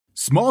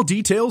Small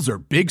details are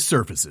big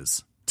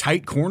surfaces.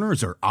 Tight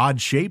corners are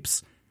odd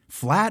shapes.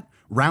 Flat,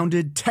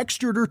 rounded,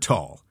 textured, or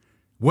tall.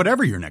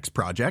 Whatever your next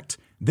project,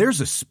 there's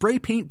a spray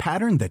paint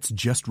pattern that's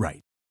just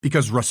right.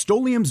 Because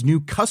Rust-Oleum's new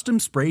Custom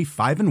Spray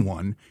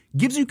 5-in-1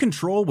 gives you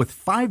control with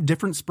 5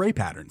 different spray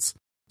patterns.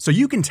 So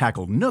you can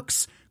tackle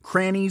nooks,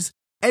 crannies,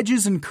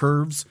 edges, and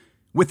curves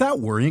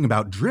without worrying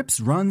about drips,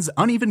 runs,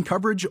 uneven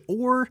coverage,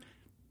 or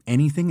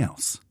anything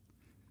else.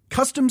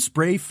 Custom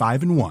Spray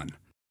 5-in-1.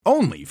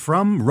 Only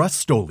from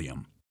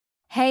Rust-Oleum.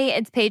 Hey,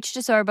 it's Paige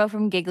DeSorbo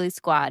from Giggly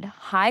Squad.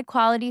 High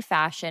quality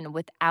fashion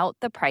without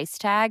the price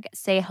tag.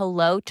 Say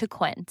hello to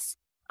Quince.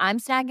 I'm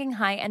snagging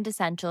high-end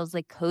essentials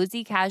like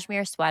cozy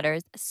cashmere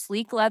sweaters,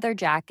 sleek leather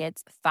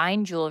jackets,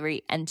 fine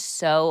jewelry, and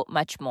so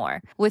much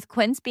more. With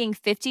Quince being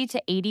 50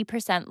 to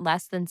 80%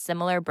 less than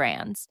similar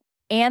brands.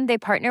 And they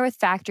partner with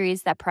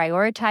factories that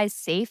prioritize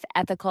safe,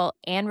 ethical,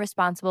 and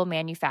responsible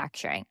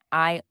manufacturing.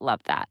 I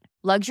love that.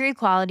 Luxury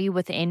quality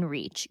within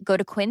reach. Go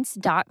to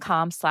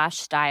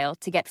quince.com/style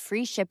to get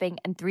free shipping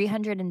and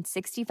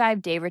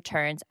 365-day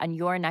returns on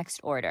your next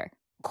order.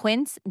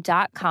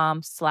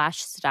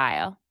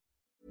 Quince.com/style.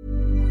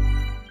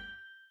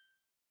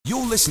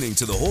 You're listening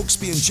to the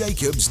Hawksby and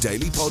Jacobs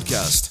Daily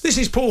Podcast. This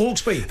is Paul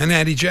Hawksby. And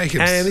Andy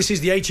Jacobs. And this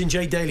is the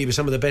H&J Daily with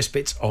some of the best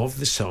bits of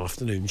this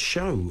afternoon's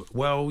show.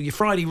 Well, your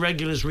Friday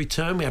regulars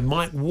return. We had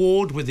Mike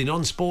Ward with the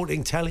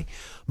non-sporting telly.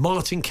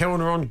 Martin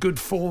Kellner on good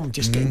form,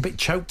 just getting a bit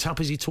choked up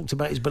as he talked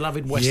about his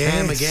beloved West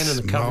Ham again and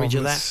the coverage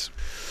of that.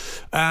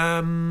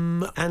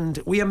 And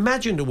we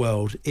imagined a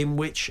world in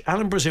which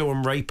Alan Brazil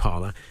and Ray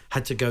Parlour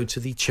had to go to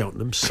the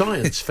Cheltenham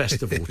Science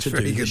Festival to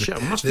do the show.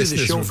 Must do the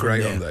show from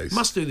there.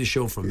 Must do the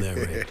show from there,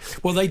 Ray.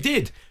 Well, they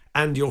did,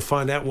 and you'll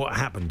find out what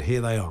happened. Here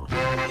they are.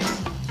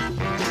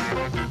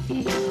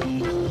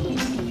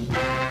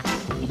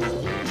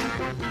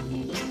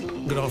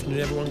 Good afternoon,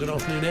 everyone. Good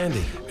afternoon,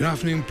 Andy. Good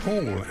afternoon,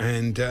 Paul.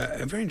 And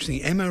very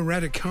interesting, Emma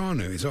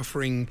Raducanu is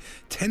offering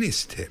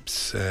tennis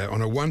tips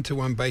on a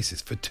one-to-one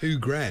basis for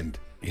 $2,000.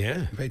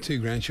 Yeah. You pay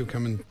 $2,000, she'll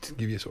come and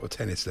give you a sort of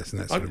tennis lesson,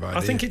 that sort of idea.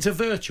 I think it's a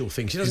virtual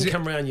thing. She doesn't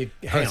come around your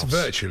house. Oh, it's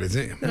virtual, is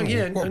it? No,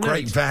 yeah. What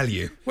great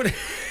value.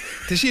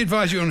 Does she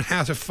advise you on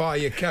how to fire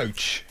your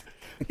coach?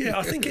 Yeah,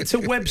 I think it's a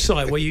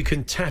website where you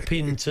can tap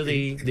into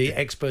the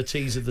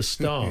expertise of the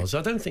stars.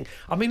 I think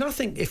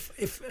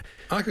if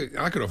I could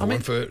offer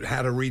one for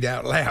how to read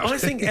out loud. I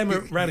think Emma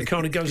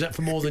Raducanu goes out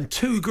for more than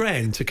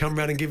 $2,000 to come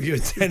round and give you a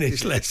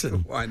tennis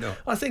lesson. Why not?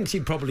 I think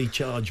she'd probably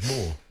charge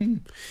more.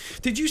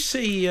 Did you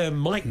see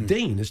Mike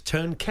Dean has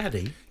turned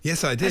caddy?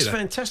 Yes, I did. That's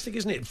fantastic,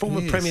 isn't it?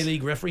 Former Premier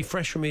League referee,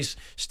 fresh from his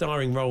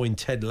starring role in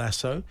Ted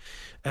Lasso.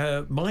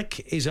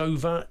 Mike is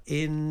over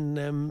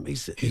in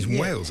he's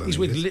Wales. He's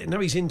with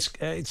he's in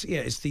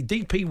it's the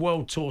DP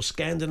World Tour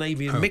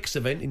Scandinavian mixed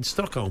event in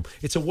Stockholm.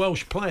 It's a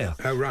Welsh player.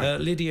 Oh right,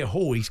 Lydia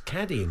Hall. He's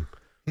caddying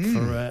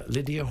for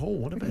Lydia Hall.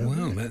 What about?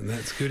 Well,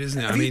 that's good,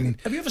 isn't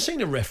it? Have you ever seen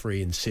a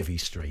referee in Civvy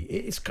Street?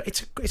 It's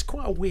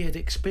quite a weird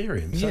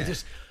experience. Yeah.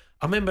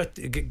 I remember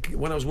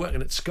when I was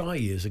working at Sky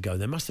years ago,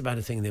 they must have had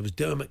a thing. There was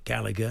Dermot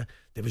Gallagher,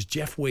 there was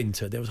Jeff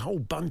Winter, there was a whole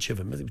bunch of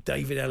them,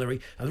 David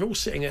Ellery, and they're all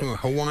sitting at...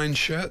 Hawaiian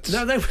shirts?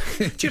 No, they were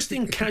just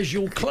in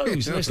casual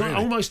clothes. And it's like I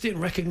almost didn't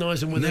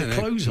recognise them with their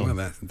clothes on.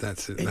 Well,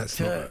 that's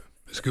a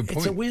good point.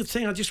 It's a weird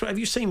thing. Have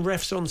you seen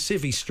refs on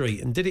Civvy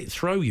Street, and did it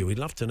throw you? We'd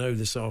love to know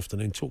this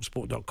afternoon.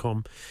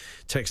 Talksport.com,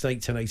 text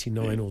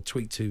 81089 or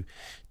tweet to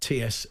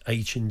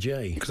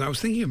TSH&J. Because I was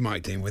thinking of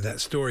Mike Dean with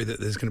that story that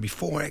there's going to be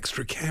 4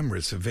 extra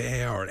cameras for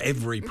VAR at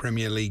every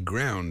Premier League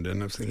ground,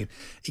 and I was thinking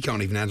he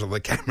can't even handle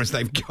the cameras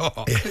they've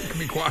got. It could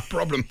be quite a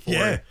problem for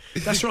him.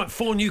 That's right.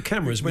 4 new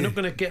cameras. We're not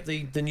going to get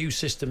the new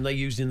system they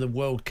used in the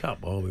World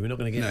Cup, are we? We're not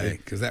going to get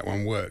because that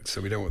one worked, so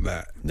we don't want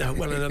that. No,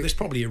 there's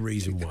probably a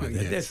reason why.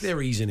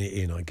 They're easing it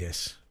in, I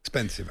guess.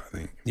 Expensive, I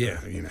think. Yeah.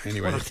 Anyway,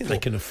 well, I think they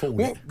can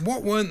afford it.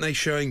 What weren't they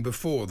showing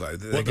before, though,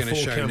 that they're going to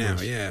show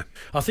cameras now? Yeah.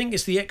 I think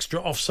it's the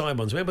extra offside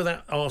ones. Remember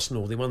that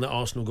the one that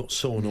Arsenal got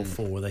sawn off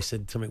for, where they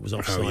said something was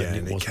offside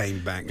and it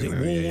came back. Was it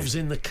Wolves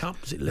in the Cup?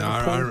 Was it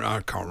Liverpool? No,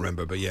 I can't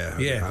remember, but I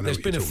know there's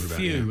been a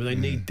few where they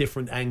need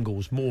different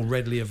angles, more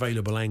readily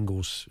available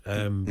angles. But,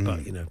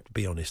 to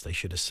be honest, they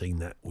should have seen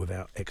that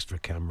without extra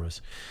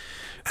cameras.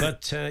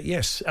 But,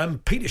 yes,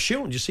 Peter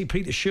Shilton. Did you see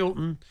Peter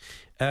Shilton?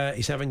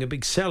 He's having a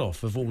big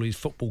sell-off of all his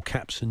football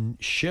caps and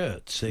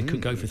shirts. It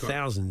could go for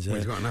thousands.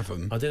 He's got enough of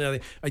them. I don't know.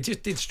 It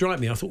just did strike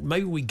me. I thought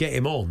maybe we get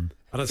him on.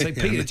 And I'd say,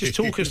 Peter, just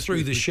talk us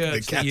through the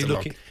shirts that you're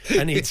looking.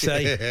 And he'd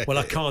say, well,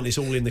 I can't. It's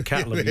all in the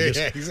catalogue.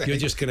 You're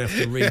just going to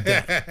have to read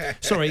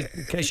that. Sorry,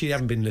 in case you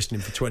haven't been listening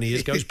for 20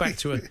 years, goes back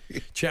to a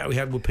chat we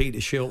had with Peter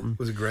Shilton. It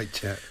was a great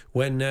chat.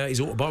 When his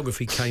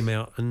autobiography came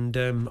out, and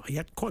he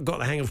hadn't quite got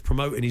the hang of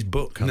promoting his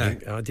book, I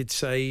think. I did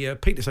say,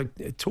 Peter, so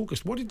talk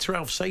us, what did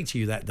Ralph say to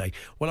you that day?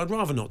 Well, I'd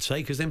rather not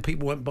say, because then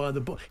people won't buy the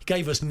book. He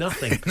gave us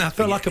nothing. Nothing.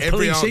 Felt like a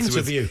police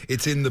interview.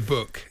 It's in the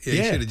book.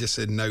 You should have just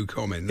said no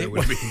comment. That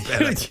would have been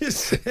better.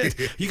 Just said,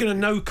 You're going to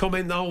no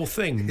comment the whole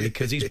thing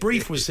because his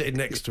brief was sitting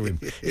next to him.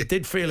 It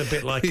did feel a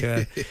bit like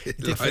a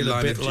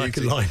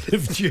line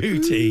of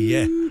duty.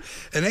 Yeah.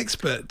 An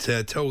expert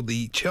told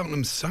the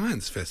Cheltenham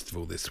Science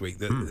Festival this week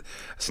that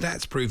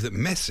stats prove that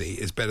Messi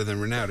is better than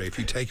Ronaldo if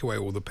you take away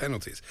all the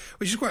penalties,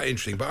 which is quite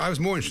interesting. But I was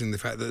more interested in the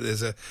fact that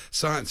there's a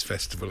science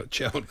festival at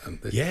Cheltenham.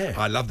 Yeah.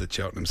 I love the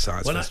Cheltenham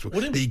Science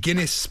Festival. The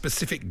Guinness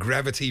Specific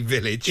Gravity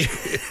Village.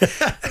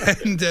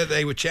 And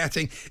they were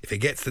chatting, if it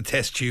gets the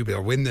test tube,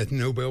 it'll win the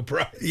Nobel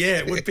Prize. Yeah,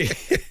 it would be.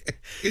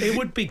 It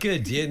would be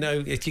good, you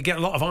know, if you get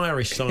a lot of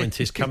Irish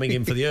scientists coming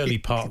in for the early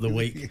part of the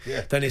week,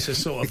 then it's a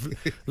sort of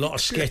lot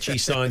of sketchy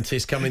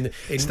scientists coming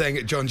in. Staying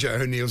at John Joe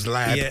O'Neill's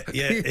lab.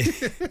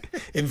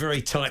 In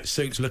very tight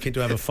suits looking to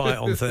have a fight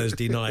on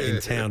Thursday night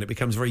in town. It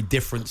becomes a very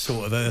different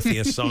sort of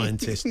earthier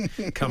scientist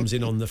comes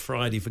in on the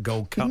Friday for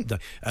Gold Cup Day,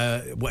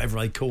 whatever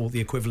they call the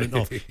equivalent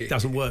of. It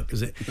doesn't work,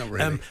 does it? Not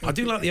really. I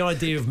do like the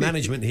idea of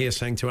management here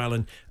saying to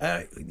Alan,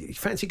 you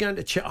fancy going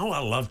to Cheltenham? Oh, I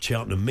love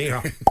Cheltenham,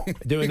 Mira,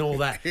 doing all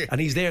that. And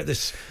he's there at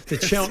the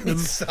Cheltenham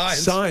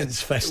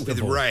Science Festival. With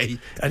Ray.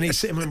 And he's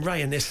sitting with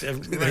Ray and this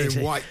Ray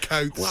in white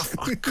coats. Well,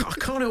 I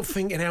can't help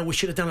thinking how we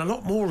should have done a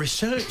lot more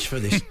research for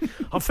this.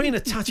 I'm feeling a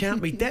touch out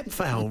of my depth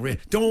foul, Ray.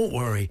 Don't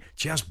worry,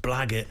 just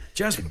blag it.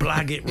 Just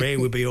blag it, Ray,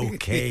 we'll be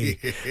okay.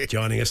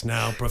 Joining us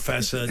now,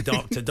 Professor,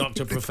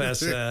 Dr.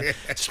 Professor,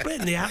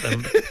 splitting the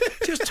atom.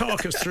 Just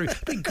talk us through.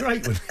 It'd be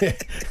great with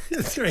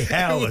 3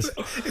 hours.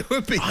 It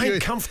would be I'm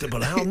good.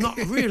 comfortable. I'm not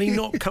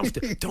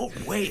comfortable.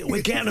 Don't wait.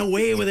 We're getting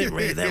away with it,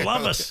 Ray. They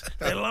love us.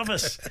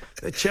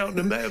 The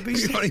Cheltenham. Have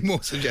you got any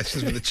more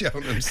suggestions for the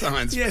Cheltenham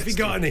Science Yeah, if you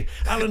Festival? got any.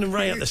 Alan and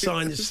Ray at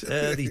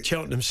the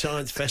Cheltenham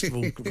Science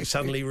Festival,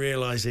 suddenly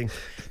realising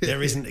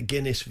there isn't a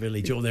Guinness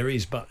Village, or there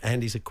is, but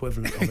Andy's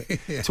equivalent of it.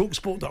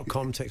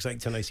 Talksport.com, text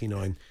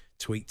 81089,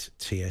 tweet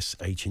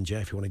TSH&J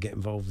if you want to get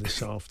involved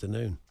this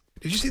afternoon.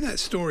 Did you see that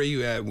story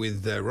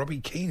with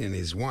Robbie Keane and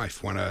his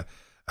wife won a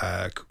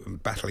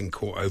battle in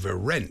court over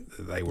rent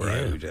that they were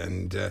owed?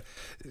 And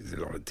there's a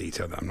lot of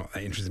detail that I'm not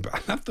that interested in, but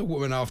I love the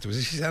woman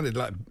afterwards. She sounded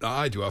like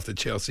I do after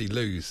Chelsea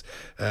lose.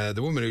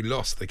 The woman who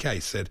lost the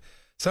case said,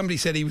 somebody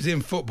said he was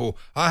in football.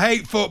 I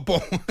hate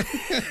football.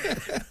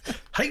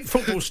 Hate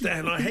football,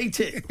 Stan. I hate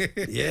it.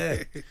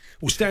 Yeah.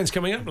 Well, Stan's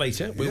coming up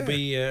later. We'll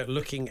be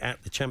looking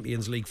at the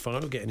Champions League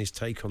final, getting his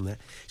take on that.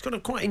 He's got a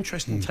quite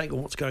interesting take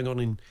on what's going on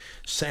in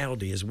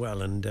Saudi as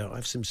well, and I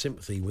have some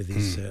sympathy with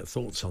his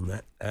thoughts on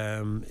that,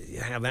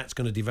 how that's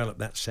going to develop,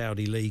 that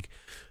Saudi league,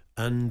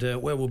 and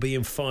where we'll be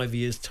in 5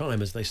 years'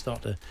 time as they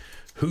start to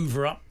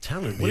hoover up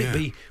talent. Will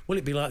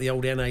it be like the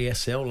old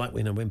NASL, like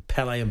when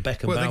Pele and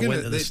Beckenbauer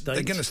went to the States?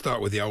 They're going to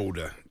start with the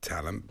older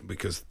talent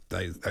because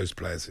those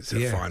players, it's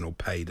their final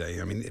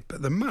payday. I mean,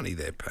 but the money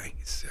they're paying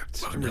is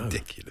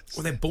ridiculous.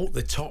 Well, they bought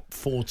the top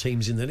 4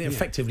 teams in the league,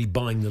 effectively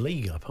buying the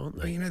league up, aren't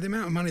they? Well, you know, the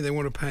amount of money they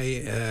want to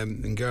pay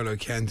N'Golo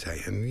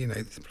Kante, and, you know,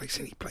 he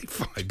played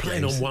 5 games.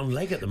 Playing on one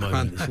leg at the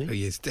moment, isn't he?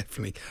 He is,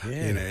 definitely.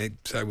 You know,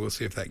 so we'll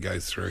see if that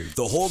goes through.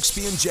 The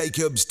Hawksbee and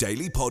Jacobs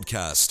Daily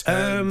Podcast.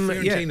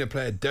 Fiorentina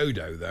player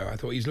Dodo, though, I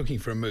thought he's looking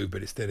for a move,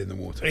 but it's dead in the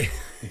water.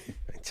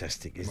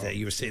 Fantastic, is that?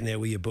 You were sitting there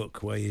with your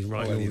book where you're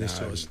writing all this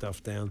sort of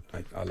stuff down.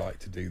 I like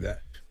to do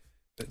that.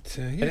 But,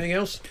 anything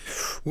else?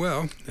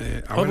 Well,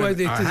 I've got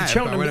the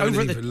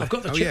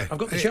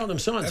Cheltenham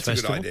Science Festival.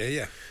 That's a good idea,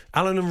 yeah.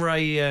 Alan and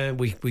Ray,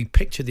 we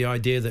pictured the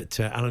idea that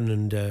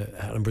Alan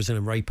Brazil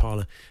and Ray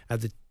Parler had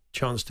the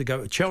chance to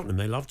go to Cheltenham.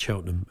 They love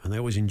Cheltenham and they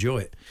always enjoy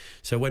it.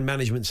 So when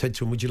management said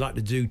to them, would you like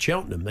to do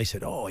Cheltenham? They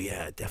said, oh,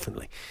 yeah,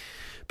 definitely.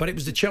 But it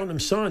was the Cheltenham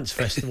Science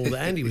Festival that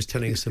Andy was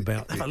telling us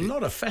about. They have a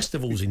lot of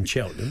festivals in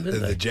Cheltenham,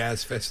 don't they? The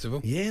Jazz Festival.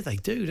 Yeah, they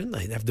do, don't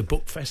they? They have the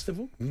Book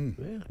Festival,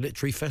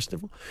 Literary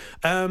Festival.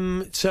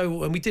 And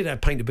we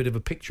did paint a bit of a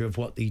picture of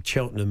what the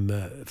Cheltenham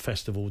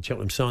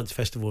Science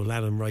Festival of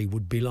Alan Ray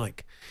would be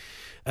like.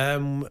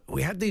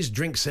 We had these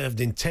drinks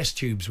served in test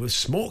tubes with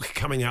smoke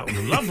coming out of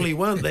them. Lovely,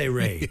 weren't they,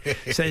 Ray?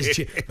 Says,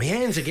 my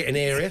hands are getting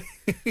hairier.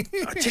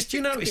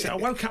 You notice, I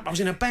woke up, I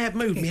was in a bad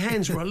mood. My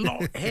hands were a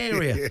lot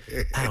hairier.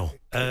 Ow.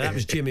 That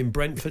was Jim in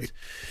Brentford.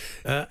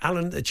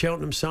 Alan at the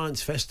Cheltenham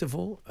Science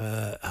Festival.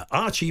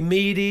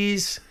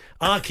 Archimedes.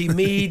 No, I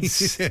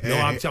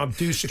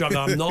do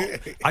struggle.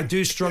 I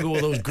do struggle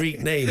with those Greek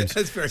names.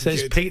 That's very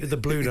Says good. Peter the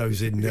Blue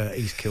Nose in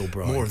East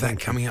Kilbride. More of that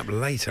coming up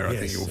later, I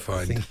think you'll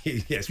find.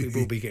 Yes, we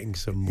will be getting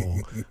some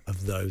more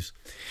of those.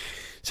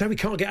 So we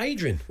can't get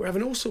Adrian. We're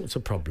having all sorts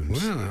of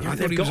problems. Well, I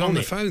thought he was on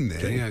the phone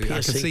there. You know, I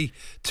can see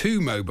 2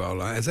 mobile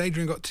lines. Has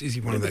Adrian got? Is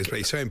he one of those? But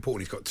he's so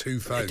important. He's got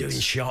 2 phones. They're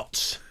doing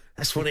shots.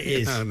 That's what it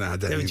is. Oh, no, I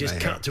don't they would think just they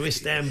cut have. to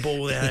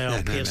Istanbul.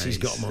 Piercy's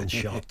got them on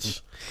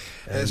shots.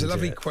 There's a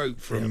lovely quote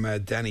from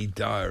Danny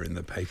Dyer in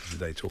the paper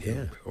today,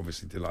 talking.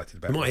 Obviously delighted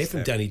about. We might hear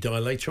from Danny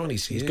Dyer later on.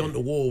 He's gone to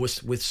war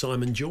with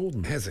Simon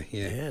Jordan. Has he?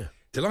 Yeah.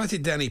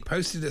 Delighted Danny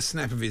posted a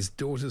snap of his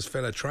daughter's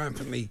fella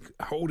triumphantly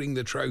holding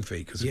the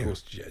trophy because, of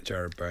course,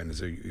 Jared Bowen,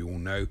 as you all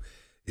know,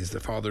 is the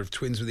father of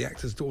twins with the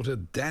actor's daughter,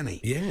 Danny.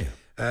 Yeah.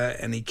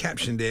 And he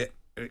captioned it,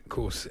 of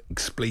course,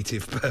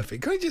 expletive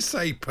perfect. Can I just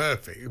say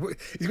perfect?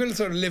 He's going to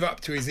sort of live up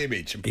to his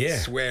image and put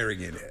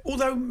swearing in it.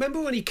 Although,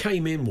 remember when he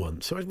came in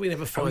once? We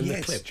never find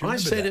the clip. I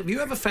said, have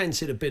you ever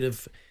fancied a bit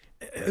of...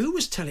 Who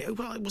was telling...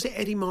 Was it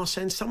Eddie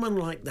Marsan? Someone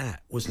like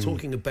that was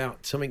talking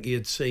about something he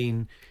had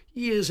seen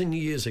years and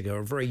years ago,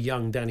 a very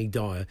young Danny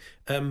Dyer,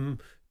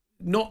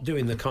 not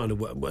doing the kind of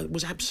work. It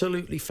was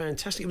absolutely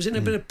fantastic. It was in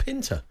a bit of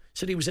Pinter.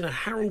 Said he was in a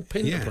Harold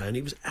Pinter play, and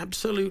he was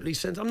absolutely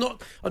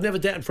sensational. I've never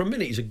doubted for a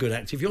minute he's a good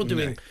actor. If you're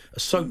doing a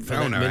soap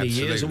for many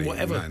years and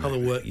whatever other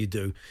work you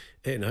do,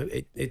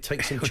 it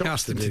takes some chops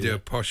asked him to do a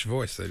posh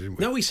voice, though, didn't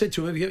we? No, we said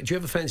to him, do you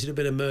ever fancy a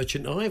bit of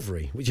Merchant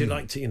Ivory? Would you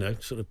like to,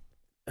 sort of...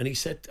 And he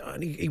said,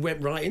 and he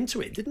went right into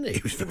it, didn't he?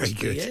 It was very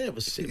good. Yeah, it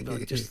was.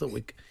 I just thought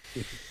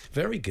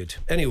very good.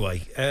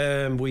 Anyway,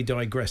 we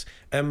digress.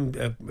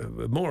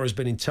 Maura has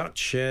been in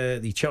touch.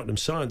 The Cheltenham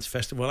Science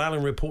Festival.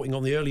 Alan reporting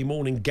on the early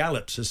morning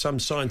gallops as some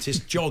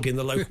scientists jog in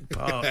the local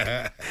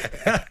park.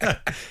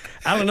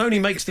 Alan only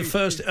makes the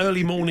first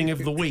early morning of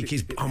the week.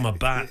 He's on my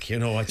back,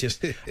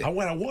 I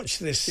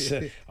watched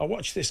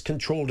this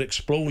controlled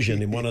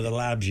explosion in one of the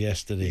labs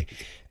yesterday.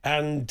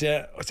 And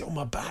it's on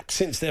my back.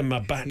 Since then, my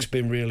back's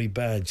been really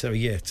bad. So,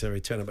 he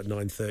turn up at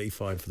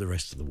 9:35 for the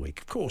rest of the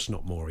week. Of course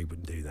not more. He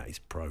wouldn't do that. He's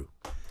pro.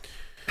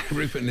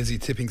 Rupert and Lizzie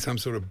tipping some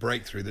sort of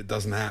breakthrough that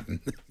doesn't happen.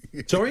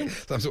 Sorry?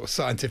 Some sort of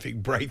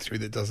scientific breakthrough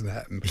that doesn't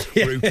happen.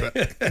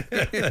 Rupert.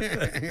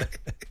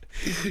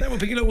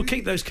 We'll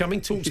keep those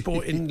coming.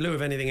 TalkSport in lieu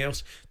of anything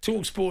else.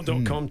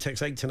 TalkSport.com,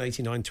 text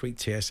 81089, tweet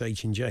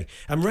TSH&J.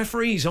 And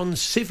referees on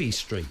Civvy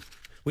Street.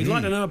 We'd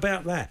like to know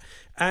about that.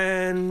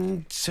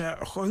 And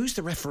who's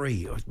the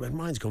referee?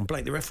 Mine's gone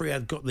blank. The referee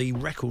had got the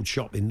record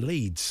shop in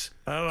Leeds.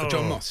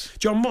 John Moss.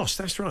 John Moss,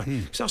 that's right.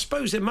 So I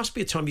suppose there must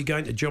be a time you go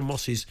into John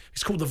Moss's...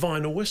 It's called the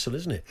Vinyl Whistle,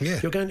 isn't it?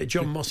 Yeah. You're going to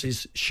John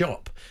Moss's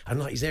shop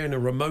and he's there in a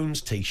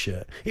Ramones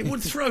T-shirt. It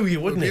would throw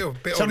you, wouldn't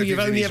it? Something you've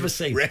only ever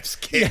seen. Ref's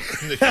kit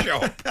in the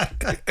shop.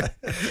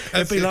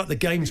 It'd be like the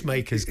Games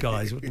Makers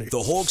guys, wouldn't it? The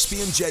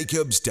Hawksby and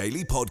Jacobs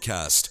Daily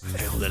Podcast.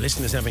 Well, the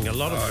listeners having a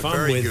lot of fun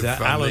very with good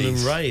fun, Alan and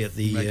these. Ray at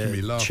Making me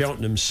the laugh.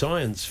 Cheltenham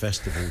Science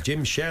Festival.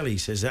 Jim Shelley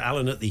says that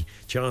Alan at the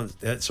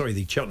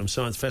Cheltenham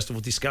Science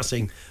Festival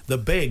discussing the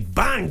big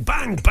bang,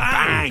 bang,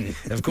 bang.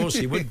 Of course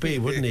he would be,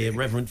 wouldn't he?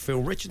 Reverend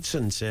Phil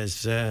Richardson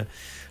says,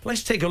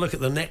 let's take a look at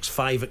the next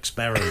 5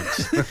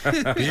 experiments.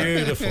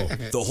 Beautiful.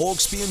 The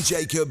Hawksby and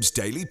Jacobs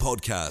Daily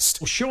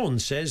Podcast. Well, Sean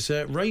says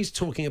Ray's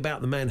talking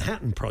about the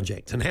Manhattan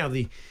Project and how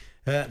the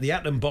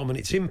atom bomb and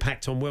its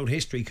impact on world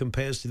history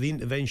compares to the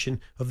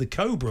intervention of the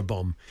Cobra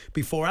bomb,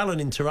 before Alan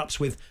interrupts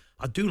with,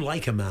 I do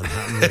like a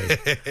Manhattan, Ray.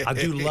 I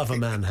do love a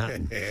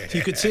Manhattan. So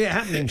you could see it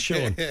happening,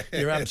 Sean.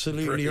 You're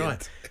absolutely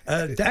right.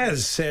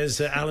 Daz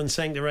says, Alan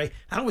saying to Ray,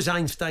 how is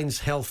Einstein's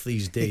health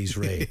these days,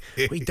 Ray?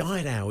 Well, he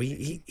died, Al.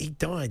 He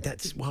died.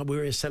 That's why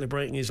we're here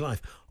celebrating his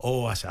life.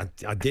 Oh, I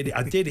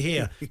did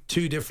hear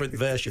 2 different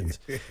versions,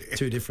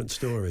 2 different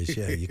stories.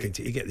 Yeah, you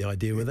get the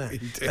idea with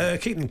that.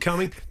 Keep them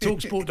coming.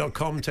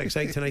 Talksport.com, text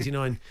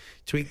 81089,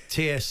 tweet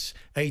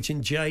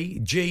TSH&J.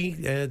 G,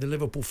 the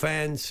Liverpool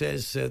fan,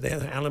 says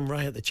there Alan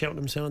Ray at the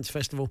Cheltenham Science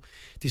Festival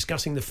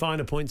discussing the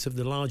finer points of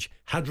the Large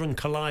Hadron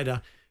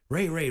Collider.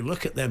 Ray,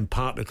 look at them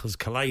particles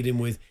colliding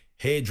with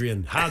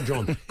Hadron,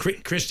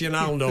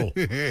 Cristiano.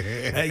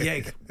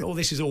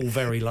 This is all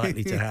very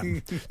likely to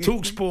happen.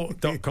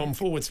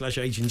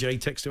 Talksport.com/H&J,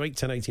 text to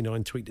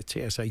 81089, tweet to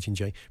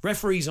TSH&J.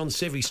 Referees on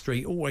Civvy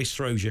Street always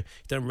throws you. You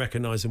don't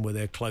recognise them with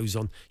their clothes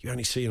on. You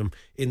only see them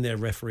in their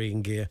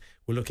refereeing gear.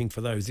 We're looking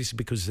for those. This is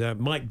because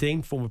Mike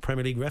Dean, former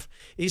Premier League ref,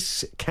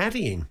 is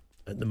caddying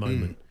at the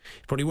moment.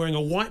 Probably wearing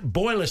a white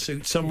boiler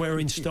suit somewhere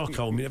in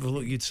Stockholm. You never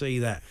thought you'd see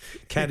that.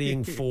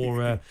 Caddying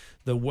for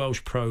the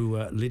Welsh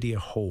pro Lydia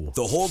Hall.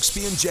 The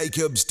Hawksby and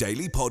Jacobs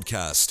Daily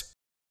Podcast.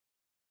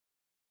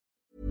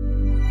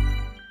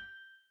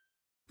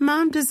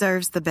 Mom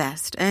deserves the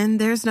best, and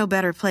there's no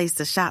better place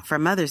to shop for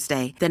Mother's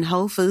Day than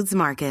Whole Foods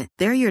Market.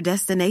 They're your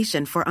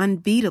destination for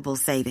unbeatable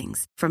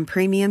savings, from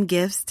premium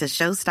gifts to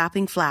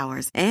show-stopping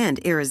flowers and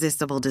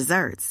irresistible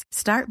desserts.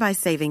 Start by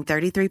saving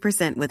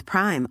 33% with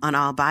Prime on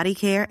all body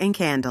care and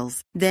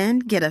candles. Then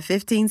get a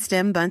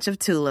 15-stem bunch of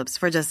tulips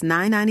for just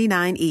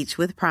 $9.99 each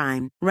with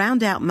Prime.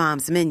 Round out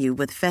Mom's menu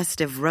with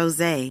festive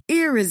rosé,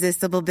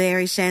 irresistible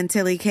berry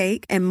chantilly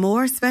cake, and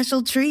more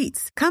special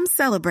treats. Come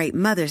celebrate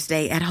Mother's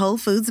Day at Whole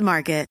Foods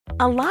Market.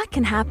 A lot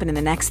can happen in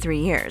the next 3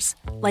 years.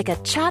 Like a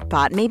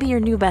chatbot may be your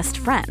new best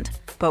friend.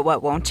 But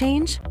what won't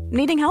change?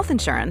 Needing health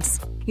insurance.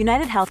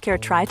 United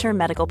Healthcare Tri-Term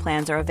Medical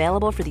Plans are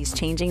available for these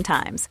changing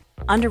times.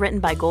 Underwritten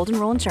by Golden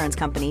Rule Insurance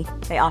Company,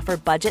 they offer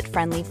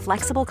budget-friendly,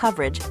 flexible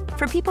coverage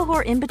for people who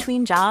are in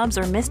between jobs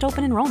or missed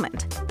open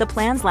enrollment. The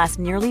plans last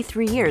nearly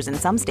 3 years in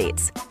some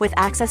states, with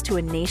access to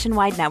a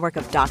nationwide network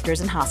of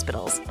doctors and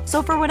hospitals.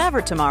 So for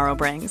whatever tomorrow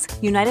brings,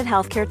 United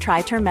Healthcare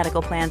Tri-Term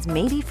Medical Plans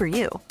may be for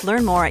you.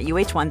 Learn more at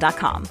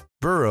uh1.com.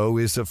 Burrow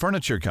is a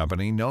furniture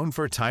company known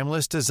for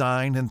timeless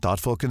design and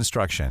thoughtful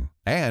construction,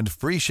 and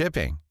free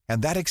shipping,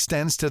 and that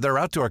extends to their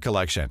outdoor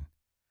collection.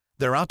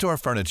 Their outdoor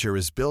furniture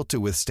is built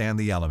to withstand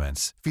the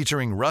elements,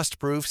 featuring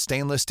rust-proof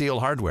stainless steel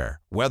hardware,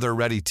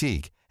 weather-ready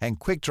teak, and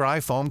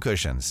quick-dry foam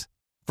cushions.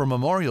 For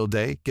Memorial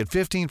Day, get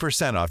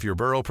 15% off your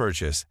Burrow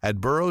purchase at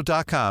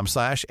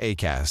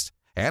burrow.com/ACAST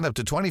and up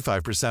to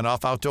 25%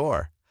 off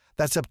outdoor.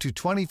 That's up to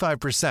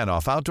 25%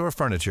 off outdoor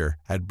furniture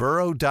at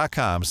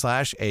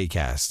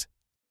burrow.com/ACAST.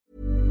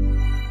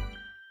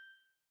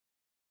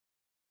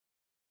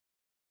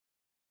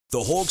 The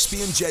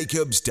Hawksby and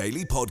Jacobs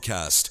Daily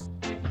Podcast.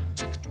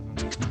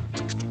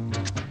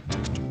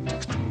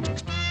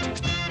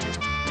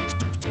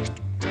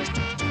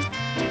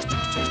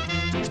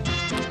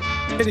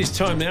 It is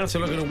time now to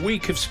look at a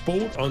week of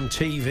sport on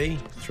TV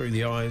through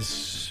the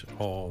eyes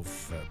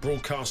of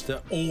broadcaster,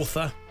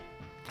 author,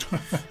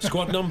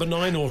 squad number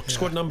 9 or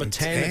squad number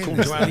 10,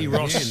 according to Ali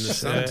Ross in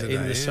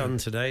the Sun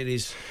today. It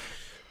is.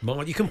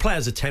 Martin, you can play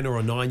as a 10 or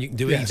a 9. You can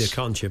do either,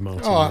 can't you,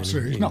 Martin? Oh,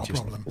 absolutely. Not a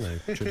problem.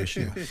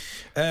 Tradition.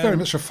 Very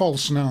much a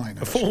false 9.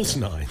 A false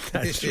 9.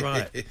 That's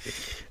right.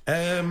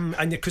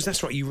 And because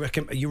that's right, you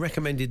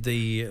recommended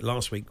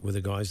last week with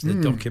the guys the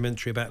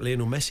documentary about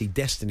Lionel Messi,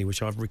 Destiny,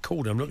 which I've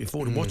recorded. I'm looking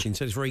forward to watching.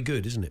 So it's very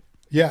good, isn't it?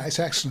 Yeah, it's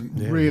excellent.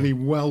 Yeah. Really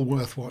well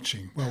worth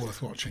watching.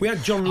 We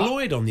had John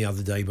Lloyd on the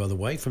other day, by the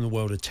way, from the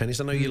world of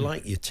tennis. I know you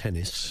like your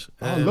tennis.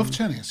 I love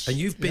tennis. And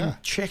you've been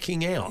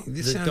checking out.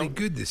 This sounded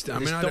good this time. I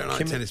mean, I don't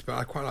like tennis, but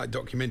I quite like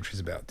documentaries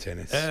about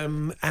tennis.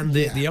 And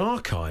the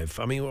archive.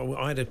 I mean,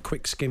 I had a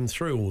quick skim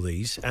through all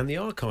these, and the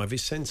archive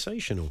is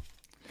sensational.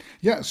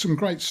 Yeah, some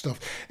great stuff.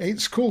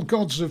 It's called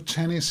Gods of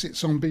Tennis.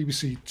 It's on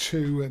BBC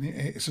Two, and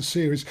it's a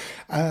series.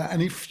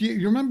 And if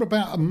you remember,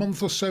 about a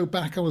month or so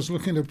back, I was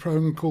looking at a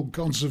programme called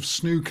Gods of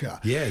Snooker.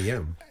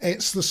 Yeah.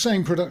 It's the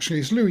same production.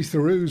 It's Louis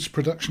Theroux's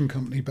production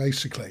company,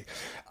 basically.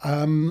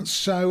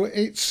 So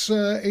it's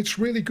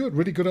really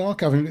good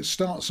archive. I mean, it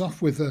starts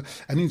off with an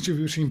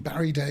interview between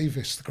Barry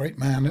Davis, the great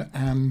man,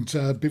 and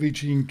Billie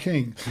Jean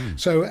King.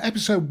 So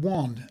episode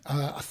 1,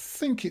 I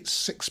think it's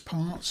 6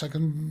 parts.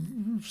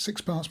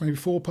 6 parts, maybe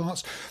 4 parts.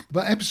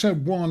 But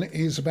episode 1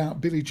 is about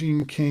Billie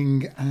Jean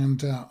King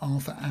and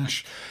Arthur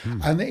Ashe,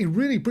 and it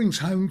really brings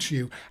home to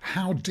you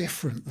how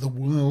different the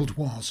world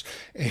was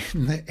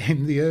in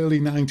the early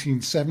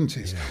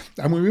 1970s.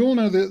 Yeah. And we all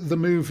know the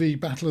movie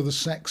Battle of the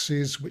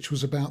Sexes, which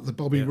was about the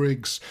Bobby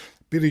Riggs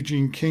Billie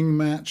Jean King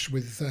match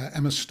with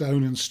Emma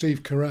Stone and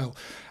Steve Carell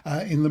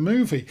in the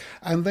movie,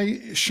 and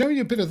they show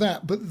you a bit of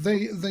that, but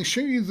they show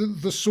you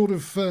the sort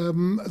of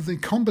the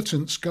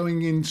combatants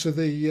going into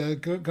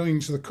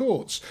the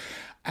courts.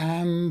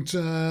 And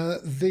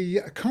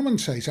the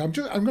commentator, I'm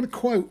going to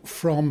quote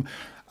from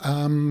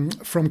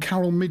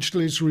Carol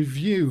Midgley's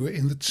review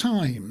in the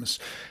Times.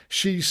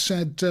 She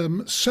said,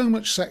 so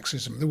much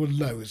sexism. There were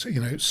loads,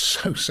 it's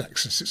so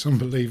sexist, it's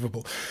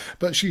unbelievable.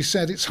 But she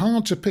said it's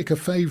hard to pick a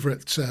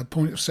favourite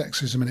point of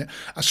sexism in it.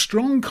 A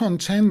strong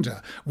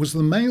contender was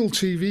the male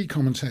TV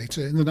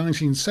commentator in the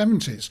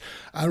 1970s,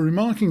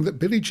 remarking that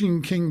Billie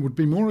Jean King would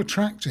be more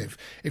attractive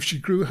if she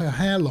grew her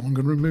hair long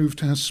and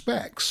removed her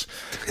specs.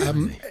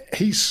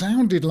 He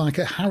sounded like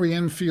a Harry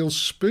Enfield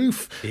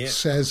spoof,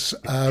 says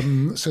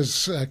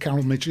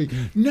Carol Midgley.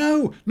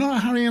 No, not a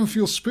Harry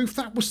Enfield spoof.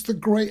 That was the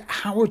great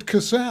Howard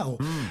Cosell,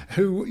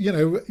 who,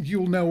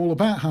 you'll know all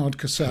about Howard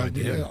Cosell.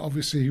 Yeah.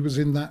 Obviously, he was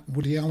in that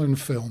Woody Allen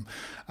film.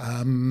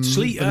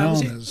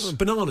 Bananas.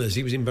 Bananas.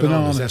 He was in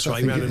Bananas. That's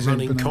right. He ran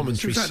running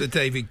commentary. He's like the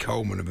David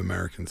Coleman of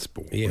American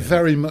sport. Yeah.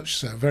 Very much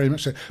so.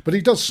 But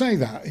he does say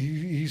that.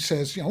 He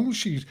says,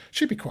 she'd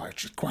be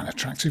quite an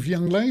attractive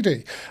young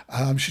lady.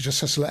 She just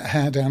has to let her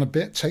hair down a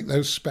bit, take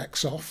those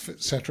specs off,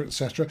 etc.,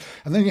 etc.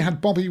 And then you had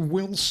Bobby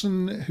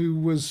Wilson, who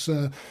was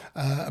a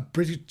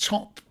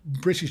top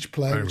British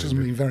player, which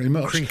doesn't mean very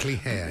much. Crinkly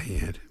hair he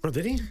had. Oh,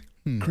 did he?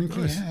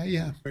 Crinkly hair,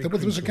 yeah. There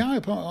was a guy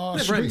apart.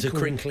 Never happened to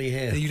crinkly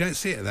hair. You don't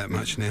see it that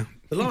much now.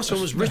 The last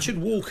one was Richard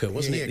Walker,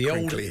 wasn't it?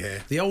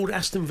 The old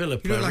Aston Villa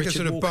player. You look like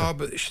Richard a sort of Walker.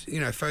 barber,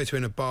 photo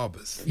in a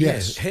barber's.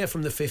 Yes, hair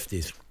from the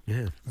 50s.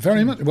 Yeah,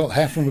 very much. Well,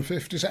 hair from the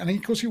 50s, and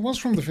of course he was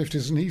from the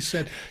 50s, and he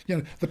said,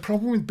 the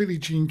problem with Billie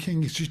Jean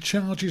King is she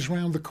charges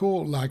round the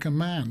court like a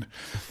man,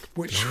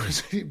 which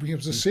was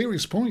a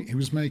serious point he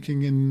was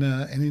making in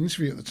an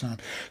interview at the time.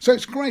 So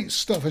it's great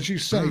stuff, as you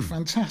say,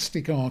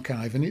 fantastic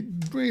archive, and it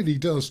really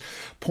does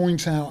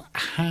point out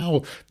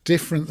how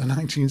different the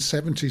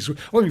 1970s were.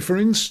 Well, for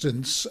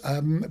instance,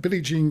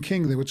 Billie Jean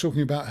King, they were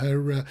talking about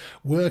her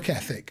work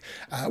ethic,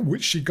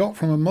 which she got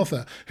from a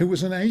mother who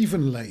was an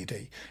Avon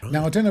lady.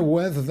 Now, I don't know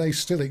whether they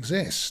still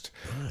exist.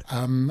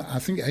 I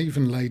think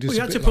Avon ladies. Well,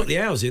 you had to put the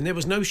hours in. There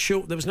was no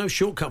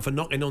shortcut for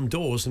knocking on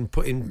doors and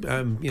putting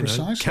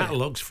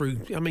catalogues through.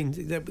 I mean,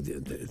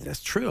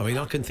 that's true. I mean,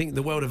 I can think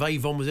the world of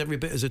Avon was every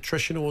bit as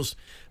attritional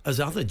as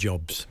other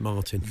jobs,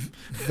 Martin.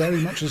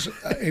 Very much as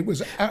it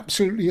was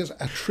absolutely as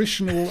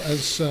attritional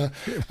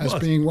as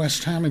being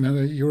West Ham in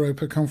a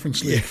Europa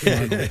Conference League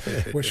final,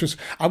 which was.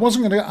 I'm not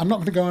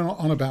going to go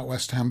on about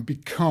West Ham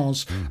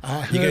because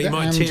I heard you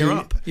might tear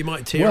up. You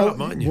might tear up,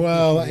 mightn't you?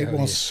 Well, it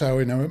was so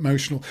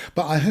emotional.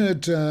 But I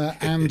heard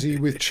Andy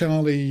with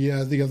Charlie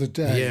the other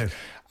day. Yeah.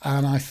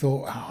 And I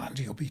thought, oh,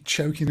 Andy will be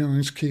choking on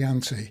his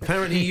Chianti.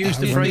 Apparently he used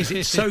the phrase,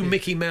 it's so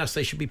Mickey Mouse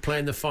they should be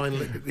playing the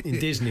final in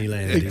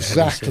Disneyland.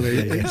 Exactly.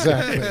 It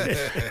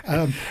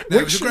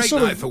was a great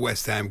night for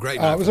West Ham. Great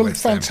night. It was for a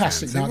West Ham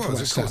fantastic fans. night for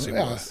West Ham. Of course it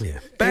was. Yeah.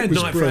 Bad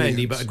night for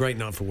Andy, but a great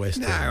night for West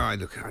Ham. No, I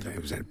don't know.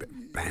 It was a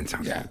bit banter.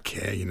 I don't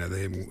care.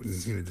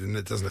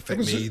 It doesn't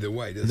affect me either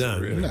way, does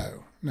it? Really?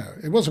 No.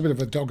 It was a bit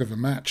of a dog of a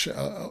match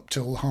up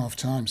till half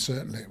time.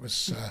 Certainly, it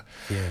was.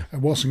 It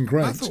wasn't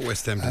great. I thought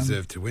West Ham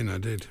deserved to win. I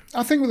did.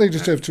 I think they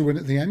deserved to win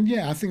at the end.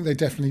 Yeah, I think they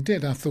definitely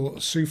did. I thought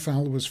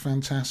Soufal was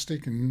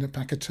fantastic, and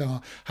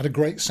Paquetá had a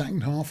great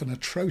second half, an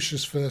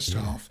atrocious first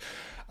half.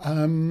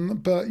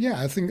 But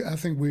yeah, I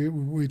think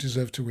we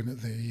deserve to win at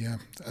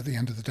the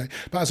end of the day.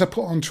 But as I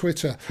put on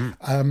Twitter,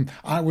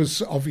 I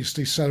was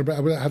obviously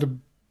celebrating. I had a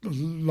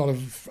lot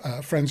of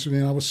friends with me,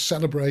 and I was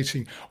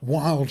celebrating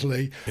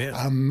wildly.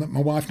 Yeah.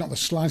 My wife, not the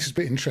slightest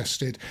bit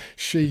interested,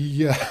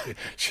 she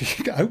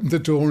opened the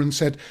door and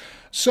said,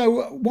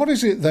 "So what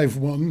is it they've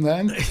won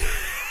then?"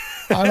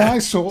 And I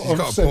sort of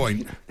got said, a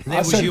point.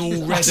 I said,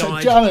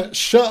 Janet,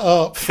 shut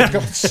up, for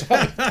God's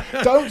sake.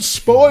 Don't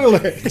spoil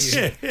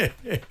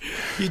it.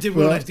 You did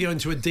well have to go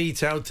into a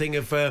detailed thing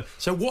of,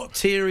 so what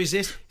tier is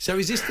this? So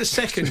is this the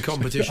second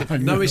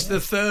competition? No, it's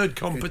the third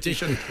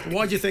competition.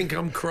 Why do you think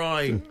I'm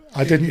crying?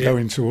 I didn't go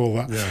into all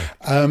that.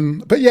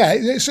 But yeah,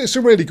 it's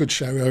a really good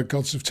show,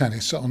 Gods of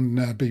Tennis, on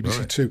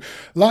BBC Two.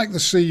 Like the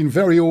scene,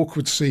 very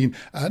awkward scene.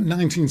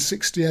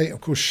 1968,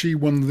 of course, she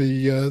won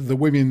the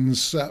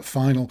women's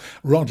final.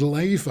 Rod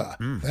Laver,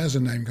 there's a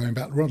name going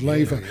back. Rod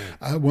Laver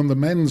won the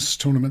men's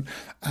tournament.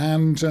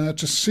 And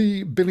to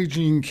see Billie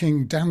Jean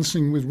King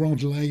dancing with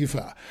Rod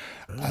Laver,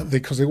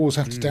 because they always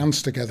have to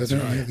dance together,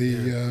 don't they, at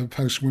the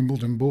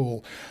post-Wimbledon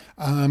ball.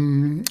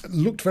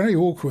 Looked very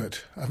awkward,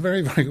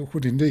 very, very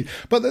awkward indeed.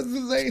 But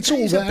it's all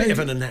there. It's a bit of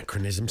an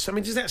anachronism. So, I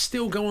mean, does that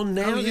still go on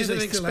now? Yeah,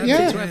 they still have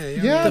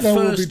the they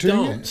will be first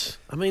doing dance. it.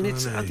 I mean,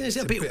 it's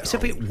a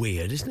bit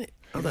weird, isn't it?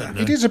 I don't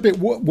know. It is a bit.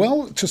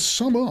 Well, to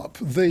sum up,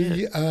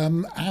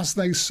 as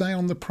they say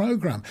on the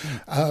programme,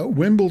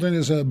 Wimbledon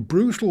is a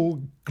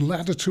brutal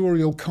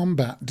gladiatorial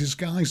combat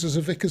disguised as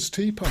a vicar's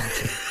tea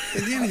party.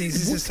 The only thing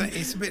is,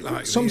 it's a bit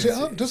like sums it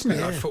up, doesn't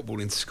it? Like football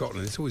in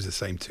Scotland, it's always the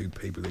same two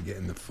people that get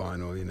in the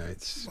final.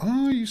 It's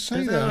you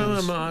say that. I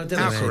don't know,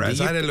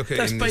 Alcaraz. I had a look at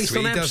that's him based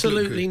this week. on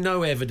absolutely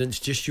no evidence,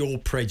 just your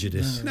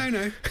prejudice. No.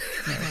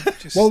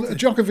 Well,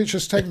 Djokovic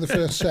has taken the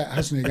first set,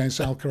 hasn't he, against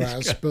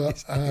Alcaraz?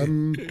 But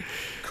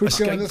could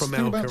escape go. from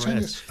Thing about Alcaraz.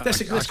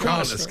 tennis. I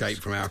can't escape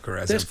from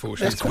Alcaraz.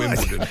 Unfortunately, it's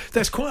Wimbledon.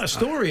 There's quite a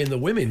story in the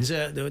women's.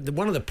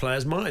 One of the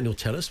players, Martin will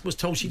tell us, was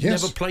told she'd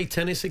never play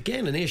tennis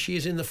again, and here she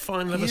is in the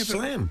final of a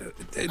slam.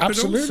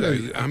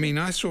 Absolutely. But also, I mean,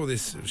 I saw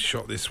this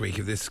shot this week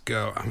of this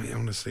girl. I mean,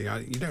 honestly,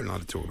 you don't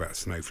like to talk about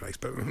snowflakes,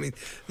 but I mean,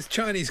 this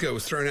Chinese girl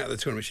was thrown out of the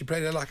tournament. She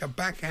played her like a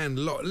backhand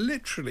lob,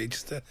 literally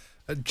just a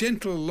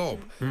gentle lob,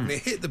 and it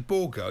hit the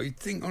ball girl. You'd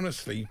think,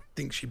 honestly,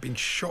 she'd been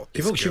shot.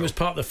 You thought she was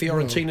part of the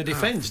Fiorentina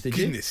defence, did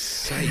you? Goodness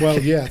sake. Well,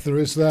 yeah, there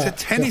is that.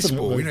 It's a tennis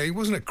definitely. ball, it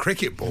wasn't a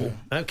cricket ball.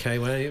 Okay,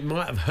 well, it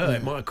might have hurt.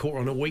 It might have caught her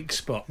on a weak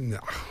spot. No.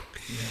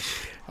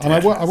 And I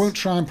won't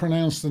try and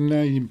pronounce the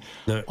name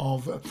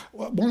of...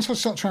 once I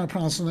start trying to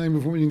pronounce the name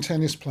of winning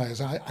tennis players,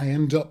 I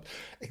end up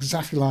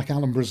exactly like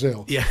Alan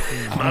Brazil. Yeah,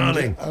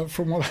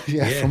 from what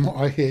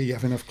I hear, you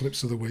have enough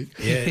clips of the week.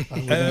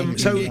 Yeah.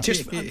 So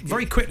just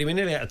very quickly, we're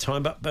nearly out of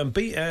time, but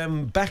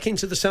back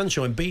into the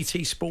sunshine,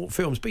 BT Sport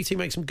Films. BT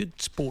makes some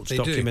good sports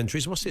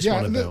documentaries. What's this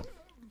one about?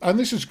 And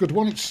this is a good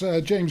one. It's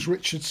James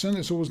Richardson.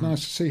 It's always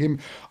nice to see him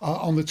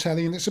on the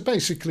telly. And it's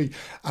basically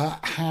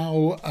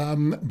how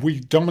we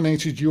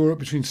dominated Europe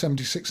between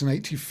 76 and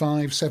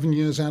 85. 7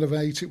 years out of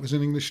 8, it was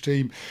an English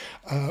team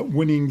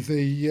winning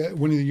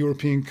the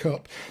European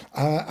Cup.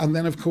 And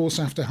then, of course,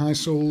 after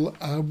Heysel,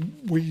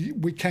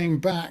 we came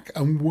back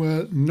and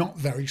were not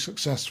very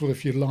successful,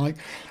 if you like.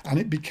 And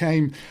it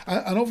became...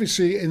 and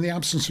obviously, in the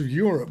absence of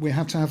Europe, we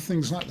had to have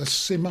things like the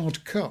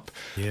Simod Cup.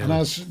 Yeah. And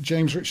as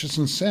James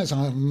Richardson says,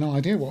 I have no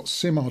idea what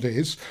Simod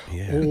is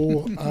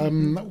or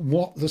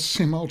what the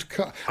Simod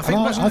Cup. I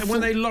think were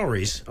they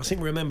lorries? I think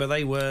remember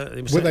they were.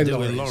 It was were they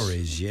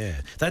lorries?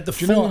 Yeah, they had the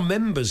Four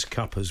Members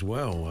Cup as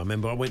well. I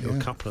remember I went to a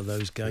couple of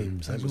those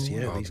games. That was these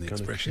kind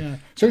of. Yeah.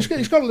 So it's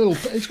got a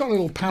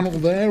little panel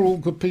there. All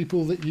good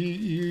people that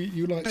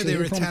you like. No,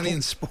 they're Italian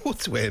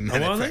sportswear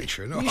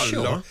manufacturer. Are you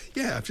sure?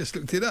 Yeah, I've just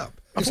looked it up.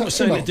 I thought it was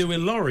saying to do with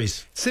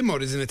lorries.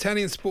 Simod is an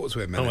Italian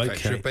sportswear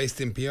manufacturer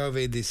based in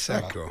Piave di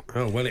Sacco.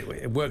 Oh, well,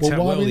 it worked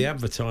out well, the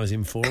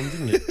advertising for them,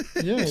 didn't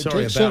it? Yeah,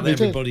 sorry about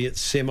everybody at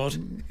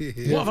Simod.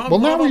 Yeah.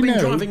 Why have I been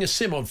driving a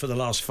Simod for the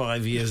last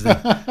 5 years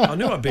then? I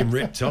knew I'd been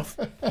ripped off.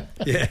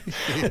 Yeah.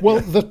 Well,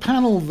 the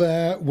panel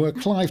there were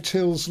Clive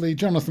Tilsley,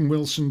 Jonathan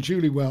Wilson,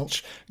 Julie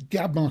Welch,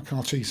 Gab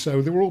Marcotti.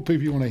 So they were all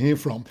people you want to hear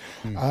from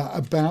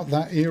about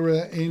that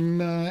era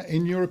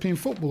in European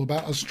football,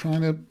 about us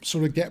trying to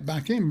sort of get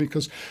back in,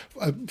 because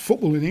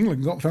football in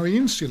England got very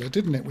insular,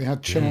 didn't it? We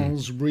had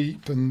Charles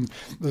Reap and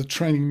the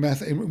training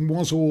method. It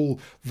was all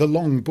the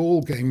long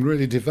ball game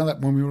really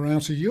developed when we were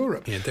out of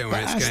Europe. Yeah, don't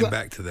worry, it's going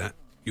back to that.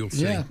 You'll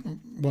see. Yeah,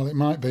 well, it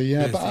might be,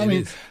 yeah. Yes, But I it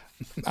mean, is.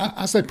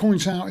 as they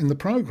point out in the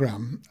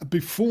programme,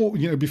 before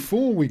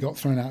we got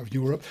thrown out of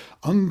Europe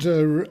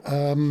under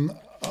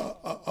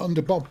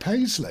Bob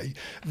Paisley,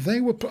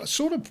 they were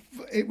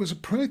it was a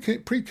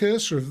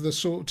precursor of the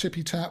sort of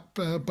tippy-tap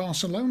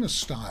Barcelona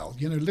style.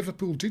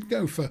 Liverpool did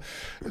go for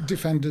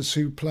defenders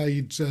who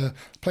played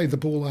the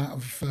ball out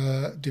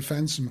of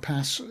defence and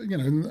pass,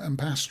 and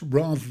passed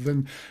rather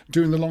than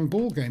doing the long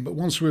ball game. But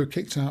once we were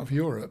kicked out of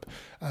Europe,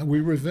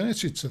 we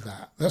reverted to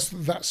that.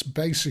 That's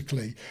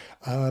basically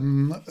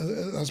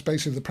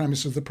the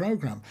premise of the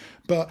programme.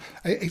 But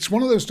it's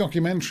one of those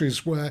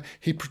documentaries where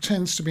he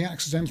pretends to be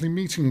accidentally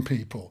meeting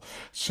people.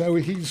 So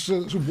he's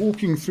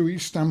walking through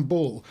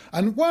Istanbul,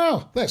 and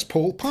wow, there's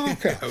Paul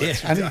Parker.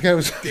 And he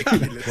goes,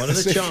 What are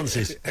the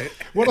chances?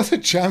 What are the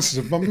chances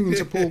of bumping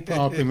into Paul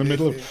Parker in the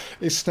middle of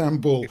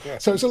Istanbul?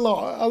 So it's a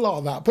lot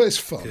of that, but it's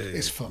fun.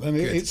 It's fun, and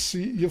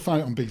you'll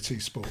find it on BT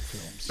Sport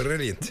Films.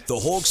 Brilliant. The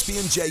Hawksby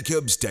and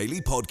Jacobs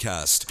Daily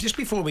Podcast. Just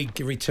before we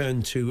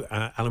return to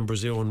Alan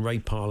Brazil and Ray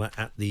Parlour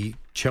at the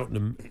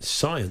Cheltenham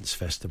Science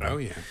Festival. Oh,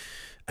 yeah.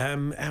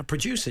 Our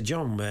producer,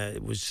 John,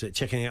 was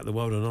checking out the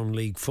world of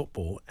non-league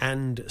football,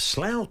 and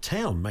Slough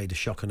Town made a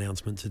shock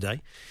announcement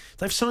today.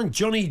 They've signed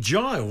Johnny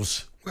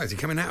Giles. Well, is he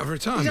coming out of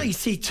retirement?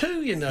 He's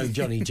 82,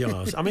 Johnny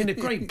Giles. I mean, a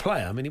great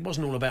player. I mean, it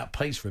wasn't all about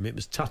pace for him. It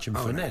was touch and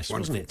finesse,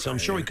 wasn't it? So I'm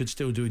sure he could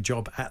still do a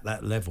job at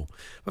that level.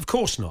 Of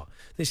course not.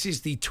 This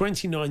is the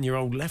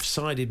 29-year-old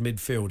left-sided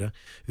midfielder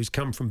who's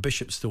come from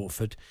Bishop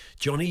Stortford,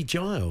 Johnny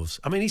Giles.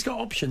 I mean, he's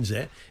got options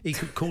there. He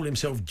could call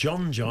himself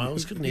John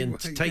Giles, couldn't he, and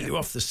take you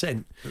off the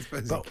scent.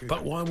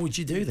 But why would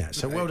you do that?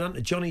 So well done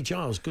to Johnny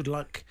Giles. Good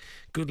luck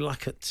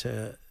at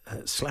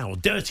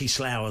Slough, Dirty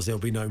Slough, as they'll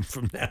be known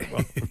from now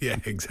on. Yeah,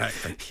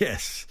 exactly.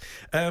 Yes.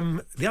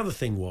 The other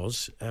thing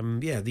was,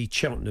 the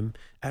Cheltenham,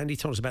 and he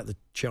told us about the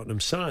Cheltenham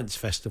Science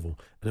Festival,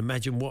 and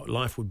imagine what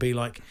life would be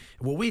like.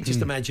 Well, we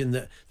just imagined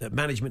that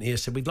management here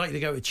said, we'd like to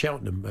go to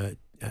Cheltenham,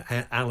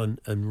 Alan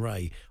and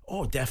Ray.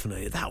 Oh,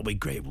 definitely, that'll be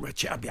great.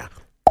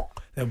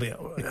 They'll be,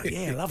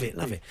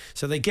 love it.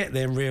 So they get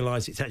there and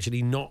realise it's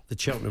actually not the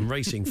Cheltenham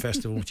Racing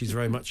Festival, which is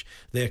very much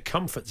their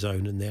comfort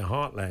zone and their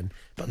heartland,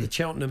 but the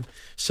Cheltenham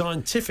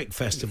Scientific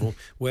Festival,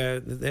 where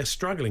they're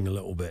struggling a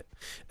little bit.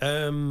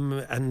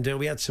 And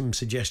we had some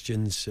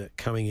suggestions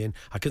coming in.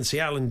 I can see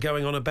Alan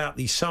going on about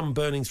the sun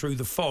burning through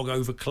the fog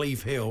over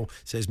Cleve Hill,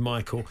 says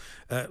Michael.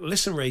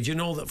 Listen, Ray, do you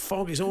know that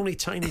fog is only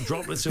tiny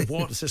droplets of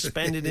water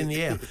suspended in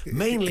the air,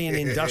 mainly in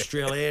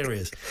industrial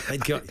areas? I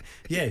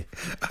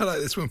like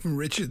this one from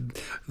Richard,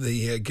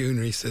 the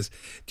Gooner. He says,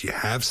 do you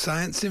have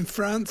science in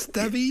France,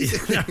 David?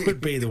 That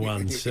would be the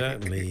one,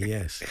 certainly,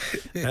 yes.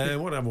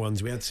 What other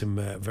ones? We had some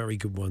very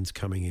good ones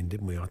coming in,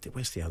 didn't we?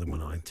 Where's the other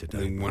one I had today?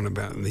 The one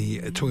about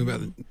talking about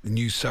the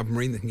new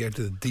submarine that can go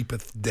to the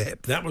deepest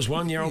depth. That was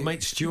one. Your old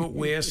mate Stuart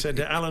Weir said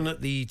to Alan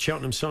at the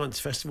Cheltenham Science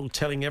Festival,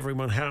 telling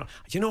everyone how,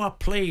 I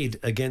played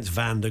against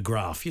Van der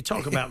Graaf. You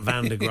talk about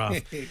Van der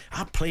Graaf.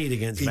 I played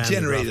against Van der Graaf. He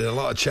generated a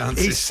lot of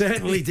chances. He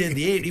certainly did.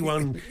 The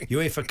 81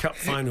 UEFA Cup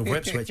final of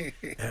Ipswich.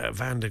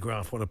 Van der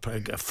Graaf, what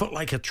a foot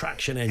like a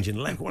traction engine.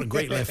 What a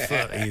great left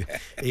foot.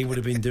 He would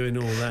have been doing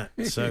all that.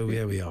 So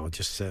here we are,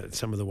 just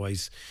some of the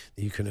ways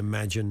that you can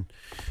imagine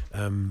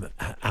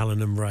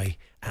Alan and Ray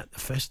at the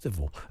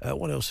festival.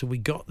 What else have we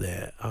got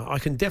there? I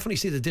can definitely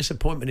see the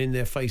disappointment in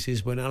their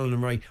faces when Alan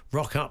and Ray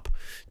rock up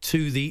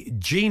to the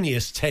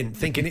Genius tent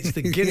thinking it's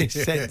the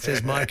Guinness tent,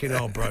 says Mike in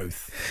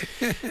Arbroath.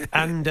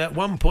 And at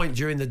one point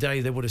during the day,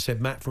 they would have said,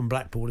 Matt from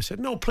Blackpool would have said,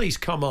 no, please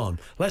come on,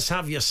 let's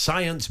have your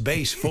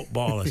science-based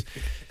footballers.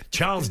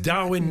 Charles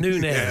Darwin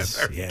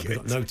Núñez. We've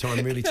got no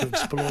time really to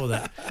explore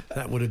that.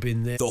 That would have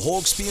been there. The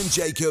Hawksby and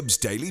Jacobs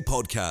Daily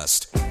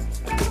Podcast.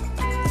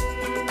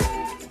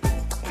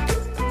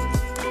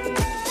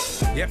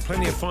 Yeah,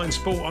 plenty of fine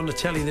sport on the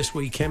telly this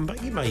weekend,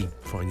 but you may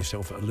find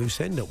yourself at a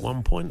loose end at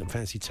one point and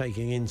fancy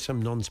taking in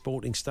some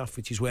non-sporting stuff,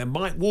 which is where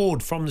Mike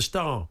Ward from The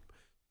Star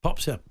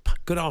pops up.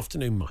 Good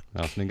afternoon, Mike.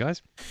 Afternoon,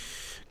 guys.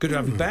 Good to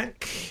have you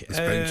back. It's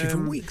been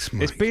for weeks,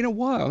 Mike. It's been a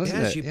while,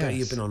 hasn't it?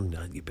 You've been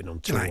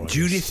on tour. Like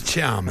Judith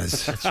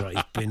Chalmers. That's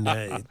right.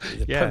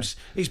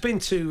 He's been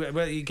to.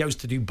 He goes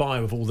to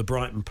Dubai with all the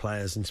Brighton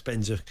players and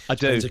spends a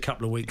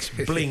couple of weeks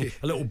a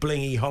little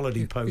blingy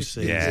holiday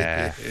post-season.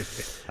 Yeah.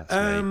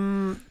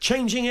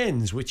 Changing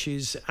Ends, which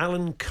is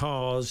Alan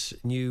Carr's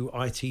new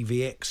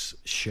ITVX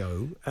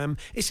show.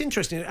 It's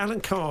interesting. Alan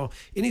Carr,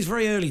 in his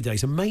very early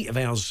days, a mate of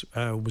ours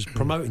was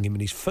promoting him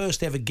in his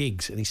first ever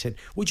gigs, and he said,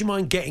 "Would you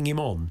mind getting him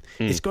on?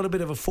 It's got a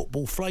bit of a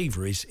football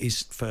flavour,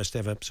 his first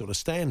ever sort of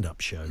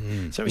stand-up show."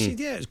 So he said,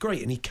 yeah, it's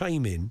great. And he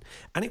came in,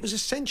 and it was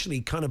essentially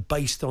kind of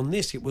based on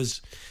this. It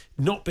was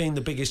not being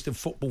the biggest of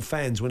football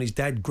fans when his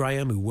dad,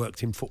 Graham, who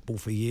worked in football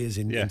for years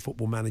in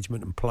football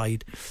management and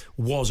played,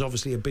 was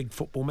obviously a big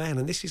football man.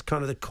 And this is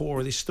kind of the core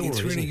of this story.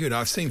 It's really good.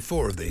 I've seen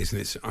 4 of these,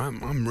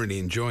 and I'm really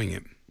enjoying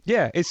it.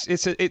 Yeah, it's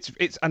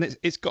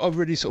got a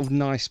really sort of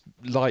nice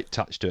light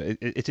touch to it.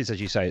 It is,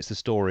 as you say, it's the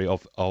story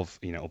of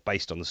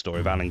based on the story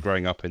of Alan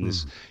growing up in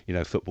this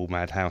football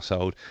mad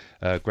household.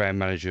 Graham,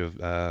 manager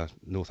of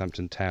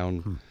Northampton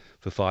Town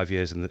for 5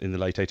 years in the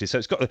late 80s. So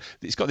it's got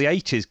the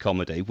 80s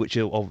comedy, which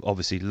are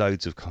obviously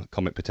loads of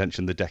comic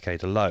potential in the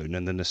decade alone,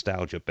 and the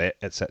nostalgia bit,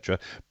 etc.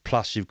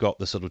 Plus you've got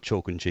the sort of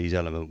chalk and cheese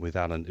element with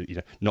Alan,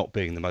 not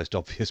being the most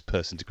obvious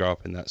person to grow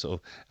up in that sort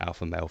of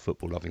alpha male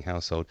football loving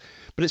household.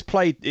 But it's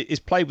played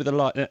with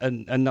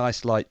a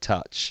nice light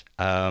touch.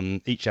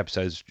 Each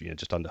episode's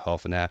just under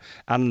half an hour.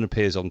 Alan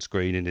appears on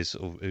screen in his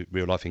sort of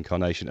real life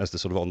incarnation as the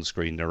sort of on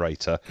screen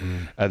narrator,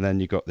 and then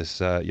you've got this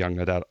young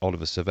lad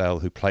Oliver Savell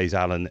who plays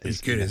Alan.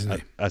 He's good, isn't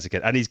he? As a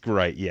kid, and he's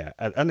great, yeah.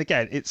 And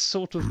again, it's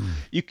sort of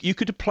you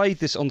could have played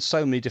this on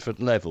so many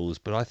different levels,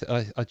 but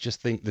I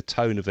just think the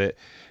tone of it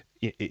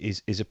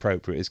is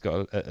appropriate. It's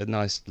got a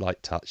nice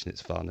light touch, and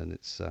it's fun, and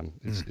it's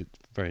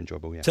very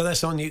enjoyable. Yeah. So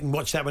that's on. You can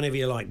watch that whenever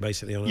you like,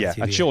 basically. On yeah,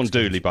 ITV and Sean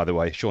Dooley, by the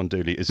way,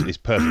 is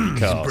perfectly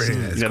cast.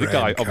 The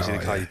guy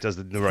who does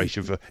the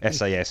narration for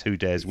SAS Who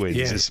Dares Wins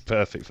is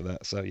perfect for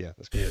that. So yeah,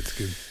 that's good. Yeah, it's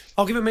good.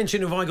 I'll give a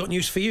mention of I Got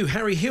News for You.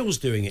 Harry Hill's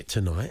doing it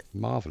tonight.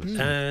 Marvellous.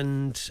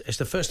 And it's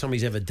the first time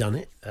he's ever done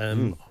it.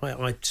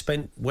 I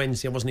spent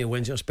Wednesday, I wasn't here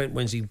Wednesday, I spent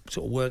Wednesday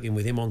sort of working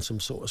with him on some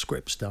sort of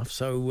script stuff.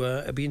 So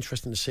it'd be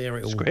interesting to see how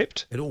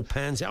it all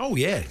pans out. Oh,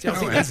 yeah. I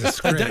think that's a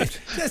script.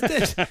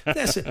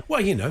 That's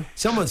well,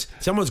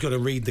 someone's got to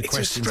read the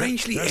questions. It's a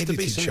strangely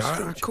edited show.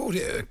 I caught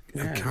it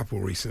a couple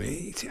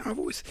recently.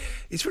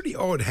 It's really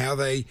odd how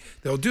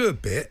they'll do a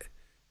bit,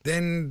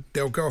 then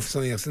they'll go off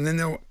something else, and then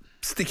they'll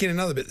stick in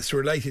another bit that's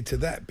related to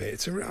that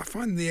bit. So I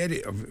find the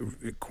edit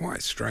of it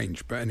quite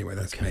strange. But anyway,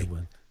 that's me.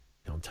 Well,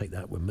 can't take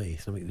that with me.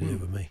 It's nothing to do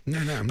with me.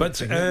 No.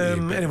 But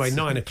anyway,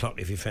 9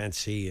 o'clock if you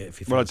fancy.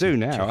 Well, I do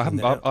now.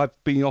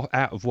 I've been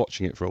out of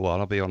watching it for a while.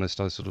 I'll be honest.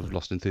 I sort of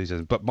lost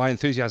enthusiasm, but my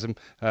enthusiasm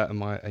and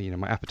my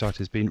appetite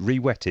has been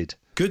re-whetted.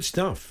 Good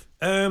stuff.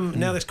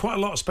 Now there's quite a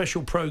lot of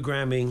special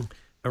programming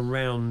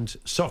around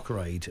Soccer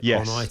Aid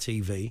on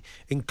ITV,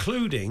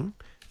 including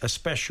a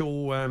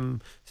special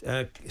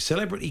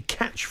celebrity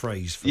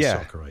catchphrase for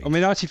Soccer Aid. I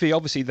mean, ITV,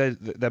 obviously,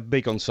 they're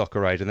big on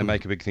Soccer Aid, and they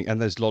make a big thing,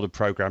 and there's a lot of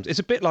programmes. It's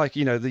a bit like,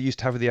 they used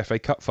to have with the FA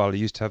Cup file, they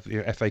used to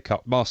have FA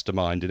Cup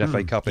Mastermind and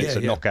FA Cup It's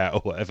a Knockout or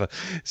whatever.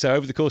 So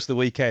over the course of the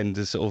weekend,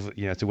 to sort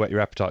of, to whet your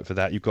appetite for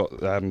that, you've got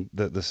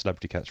the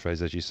celebrity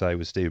catchphrase, as you say,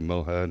 with Stephen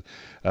Mulhern.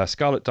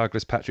 Scarlett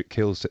Douglas, Patrick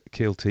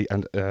Keelty,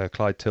 and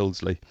Clyde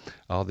Tildesley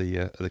are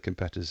the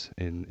competitors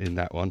in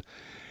that one.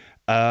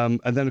 And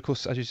then, of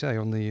course, as you say,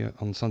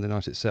 on Sunday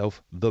night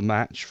itself, The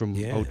Match from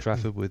Old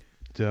Trafford with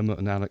Dermot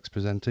and Alex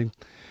presenting.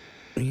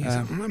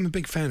 I'm a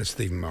big fan of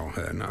Stephen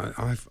Mulhern.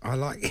 I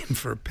like him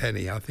for a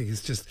penny. I think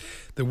it's just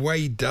the way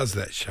he does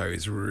that show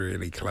is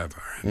really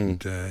clever. And,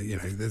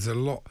 there's a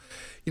lot...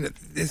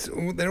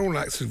 they're all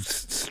like sort of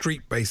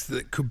street-based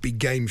that could be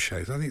game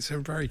shows. I think it's a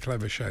very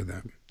clever show,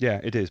 that. Yeah,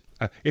 it is.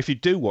 If you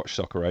do watch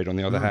Soccer Aid, on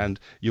the other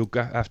hand, you'll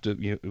have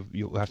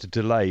to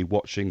delay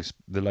watching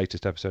the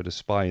latest episode of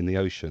Spy in the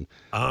Ocean,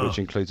 which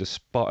includes a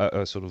spy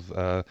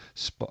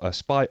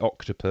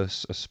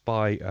octopus, a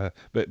spy.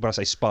 But I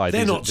say spy.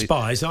 They're not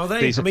spies, are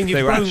they? I mean,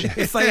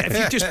 if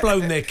you've just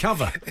blown their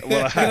cover, you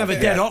can have a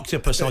dead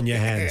octopus on your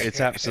hands. It's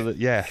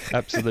absolutely.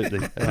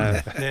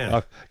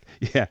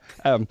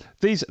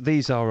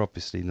 These are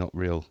obviously not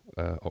real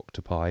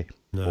octopi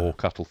or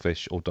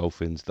cuttlefish or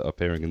dolphins that are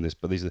appearing in this,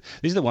 but these are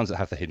the ones that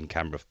have the hidden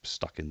camera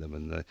stuck in them,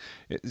 and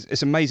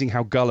it's amazing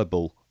how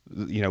gullible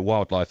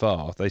wildlife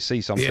are. They see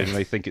something and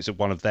they think it's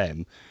one of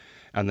them,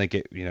 and they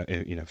get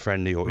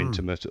friendly or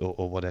intimate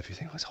or whatever. You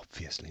think, it's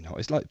obviously not.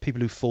 It's like people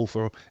who fall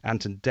for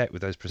Anton Deck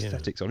with those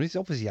prosthetics on. It's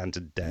obviously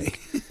Anton Deck.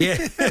 Yeah.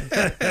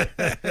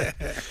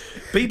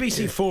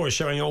 BBC 4 is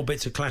showing old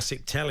bits of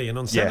classic telly, and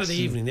on Saturday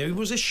evening there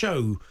was a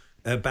show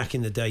back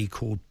in the day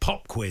called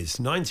Pop Quiz.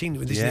 This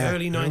is the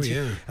early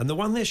 90s. And the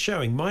one they're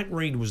showing, Mike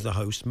Reid was the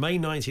host, May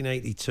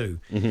 1982.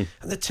 And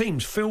the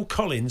teams, Phil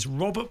Collins,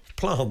 Robert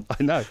Plant,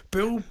 I know,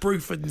 Bill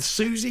Bruford and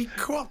Susie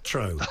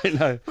Quattro. I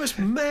know. It was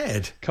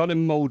mad.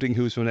 Colin Moulding,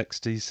 who was from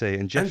XTC,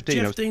 and Jeff Dean.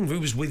 Jeff Dean, who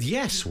was with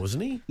Yes,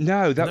 wasn't he?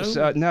 No, that was...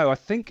 no, I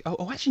think...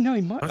 actually, no,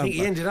 he might... I think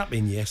he ended up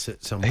in Yes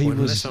at some point,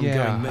 unless I'm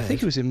going mad. I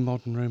think he was in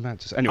Modern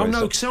Romance. Anyway,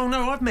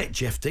 I've met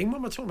Jeff Dean. What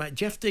am I talking about?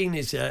 Jeff Dean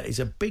is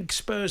a big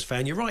Spurs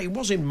fan. You're right, he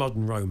was in Modern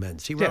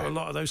Romance. He wrote a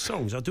lot of those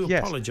songs. I do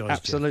apologise.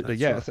 Absolutely,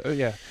 Jeff.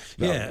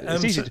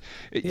 It's easy.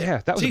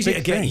 That was it's easy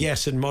to get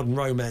Yes and Modern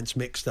Romance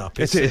mixed up.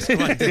 It's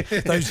like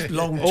those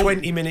long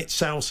 20-minute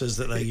salsas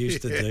that they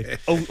used to do.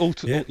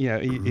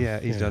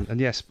 He's done. And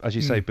yes, as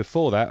you say,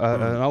 before that,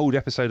 an old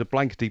episode of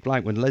Blankety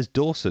Blank when Les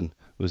Dawson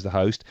was the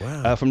host from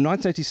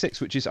 1986,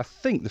 which is, I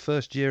think, the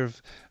first year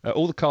of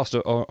all the cast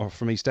are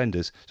from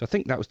EastEnders. So I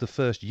think that was the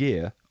first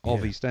year of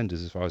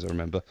EastEnders, as far as I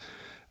remember.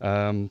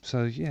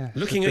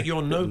 Looking at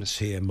your notes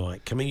here,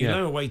 Mike, I mean, you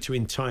know a way to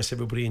entice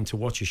everybody in to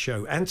watch a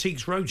show.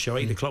 Antiques Roadshow,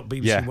 8 o'clock,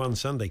 BBC One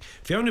Sunday.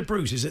 Fiona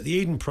Bruce is at the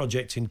Eden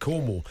Project in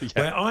Cornwall,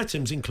 where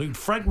items include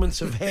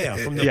fragments of hair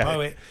from the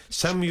poet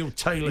Samuel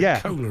Taylor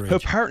Coleridge. Who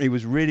apparently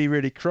was really,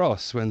 really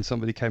cross when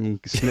somebody came and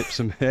snipped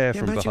some hair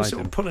from behind sort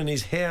him. of pulling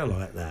his hair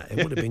like that. It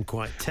would have been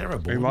quite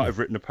terrible. He might have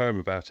written a poem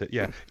about it,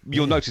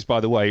 You'll notice, by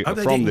the way,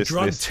 from this...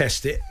 drug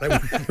test it. They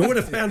would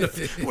have found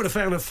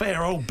a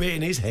fair old bit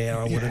in his hair,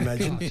 I would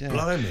imagine.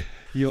 Blimey.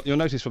 You'll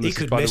notice from he this,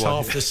 could by miss the way,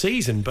 half the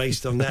season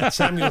based on that.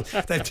 Samuel,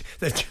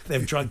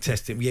 they've drug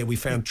tested him. Yeah, we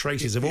found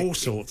traces of all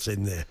sorts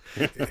in there.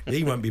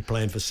 He won't be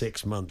playing for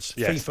 6 months.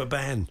 Yes. FIFA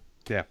ban.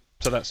 Yeah,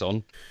 so that's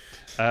on.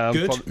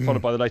 Good.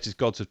 Followed by the latest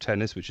Gods of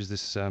Tennis, which is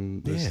this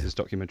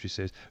documentary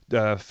series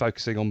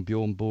focusing on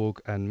Bjorn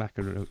Borg and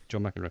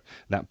John McEnroe.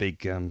 That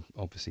big,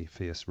 obviously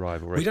fierce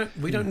rivalry.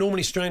 We don't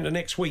normally stray into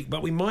next week,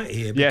 but we might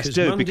here. Yes,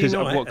 do Monday because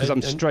night,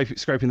 I'm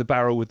scraping the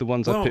barrel with the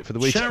ones I picked for the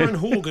weekend. Sharon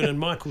Horgan and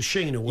Michael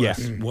Sheen are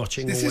worth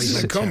watching. This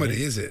isn't a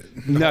comedy, is it?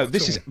 No,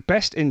 this is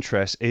best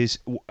interest.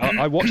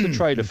 I watched the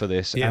trailer for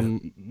this,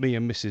 and me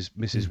and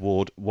Mrs.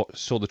 Ward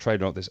saw the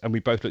trailer of this, and we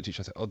both looked at each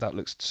other. Oh, that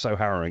looks so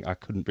harrowing. I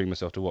couldn't bring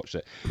myself to watch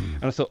it,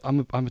 and I thought I'm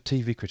a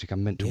TV critic.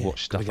 I'm meant to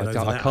watch stuff.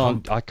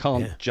 I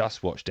can't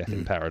just watch Death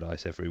in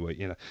Paradise every week.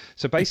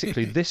 So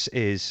basically, this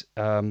is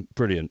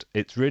brilliant.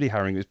 It's really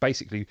harrowing. It's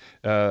basically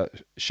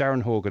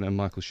Sharon Horgan and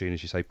Michael Sheen,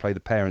 as you say, play the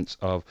parents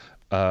of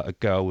a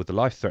girl with a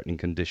life-threatening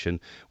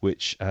condition,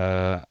 which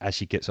as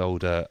she gets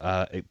older,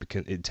 it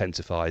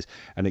intensifies,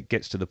 and it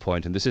gets to the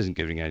point, and this isn't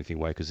giving anything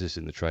away because this is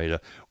in the trailer,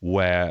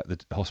 where the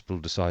hospital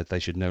decides they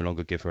should no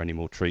longer give her any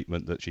more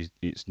treatment, that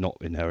it's not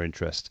in her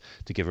interest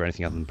to give her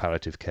anything other than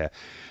palliative care.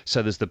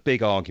 So there's the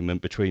big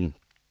argument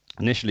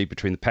initially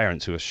between the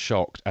parents, who are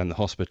shocked, and the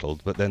hospital,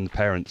 but then the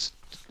parents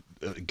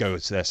go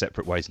their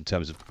separate ways in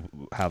terms of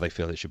how they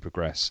feel it should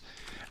progress.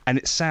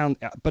 And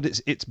but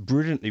it's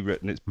brilliantly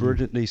written. It's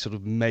brilliantly sort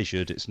of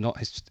measured. It's not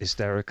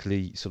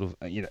hysterically sort of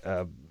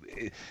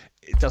it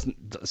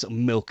doesn't sort of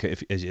milk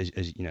it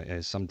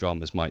as some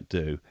dramas might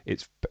do.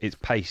 It's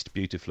paced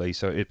beautifully.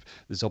 So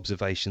there's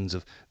observations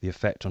of the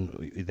effect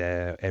on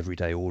their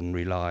everyday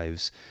ordinary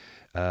lives.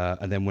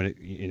 And then when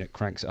it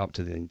cranks it up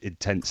to the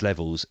intense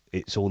levels,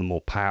 it's all the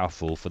more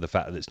powerful for the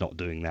fact that it's not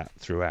doing that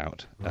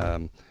throughout.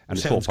 And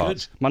it's 4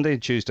 parts. Good. Monday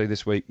and Tuesday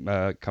this week,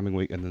 coming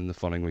week, and then the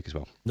following week as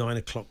well.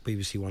 9:00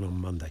 BBC One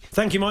on Monday.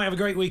 Thank you, Mike. Have a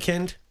great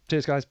weekend.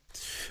 Cheers, guys.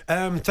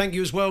 Thank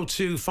you as well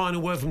to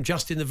final word from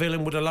Justin the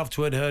Villain. Would have loved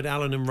to have heard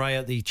Alan and Ray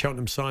at the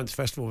Cheltenham Science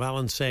Festival.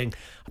 Alan saying,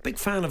 a big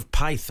fan of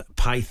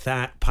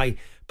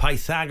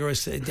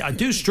Pythagoras. I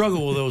do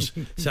struggle with those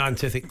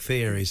scientific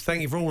theories.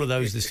 Thank you for all of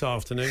those this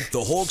afternoon. The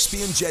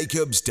Hawksby and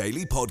Jacobs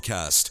Daily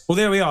Podcast. Well,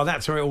 there we are.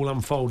 That's how it all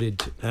unfolded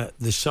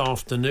this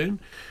afternoon.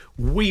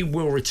 We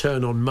will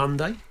return on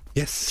Monday.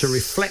 Yes. To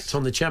reflect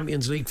on the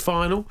Champions League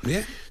final.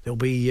 Yeah. There'll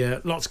be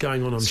lots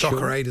going on, I'm sure.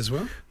 Soccer Aid as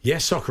well.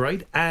 Yes, Soccer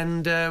Aid.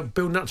 And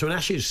building up to an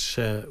Ashes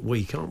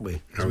week, aren't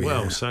we? As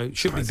well. Yeah. So it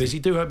should be busy.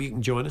 Do hope you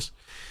can join us.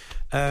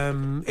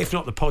 If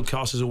not, the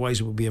podcast, as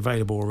always, will be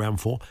available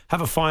around 4.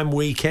 Have a fine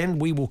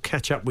weekend. We will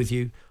catch up with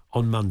you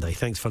on Monday.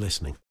 Thanks for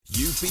listening.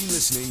 You've been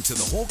listening to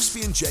the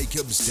Hawksby and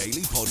Jacobs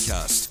Daily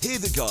Podcast. Hear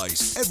the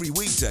guys every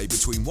weekday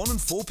between 1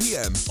 and 4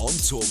 p.m. on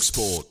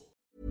TalkSport.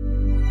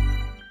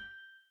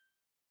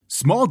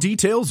 Small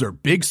details are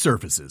big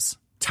surfaces.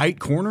 Tight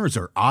corners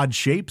are odd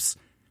shapes.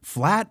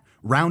 Flat,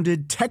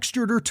 rounded,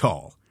 textured, or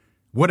tall.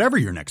 Whatever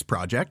your next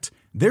project,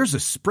 there's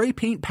a spray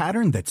paint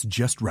pattern that's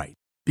just right.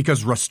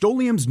 Because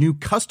Rust-Oleum's new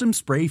Custom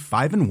Spray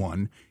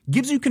 5-in-1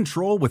 gives you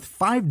control with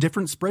 5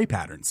 different spray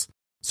patterns.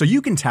 So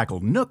you can tackle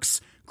nooks,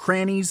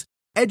 crannies,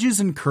 edges,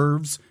 and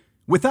curves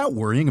without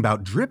worrying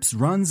about drips,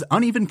 runs,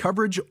 uneven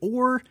coverage,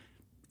 or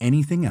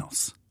anything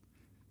else.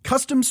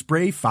 Custom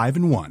Spray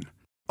 5-in-1.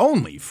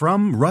 Only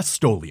from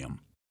Rust-Oleum.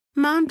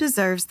 Mom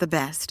deserves the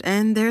best,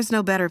 and there's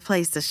no better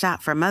place to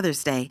shop for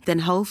Mother's Day than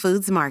Whole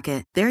Foods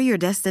Market. They're your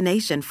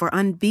destination for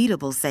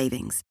unbeatable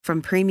savings,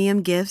 from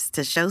premium gifts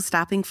to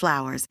show-stopping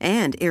flowers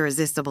and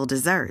irresistible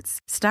desserts.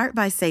 Start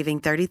by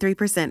saving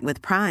 33%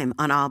 with Prime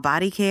on all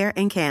body care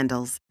and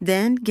candles.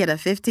 Then get a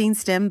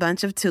 15-stem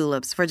bunch of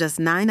tulips for just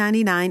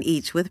 $9.99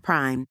 each with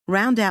Prime.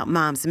 Round out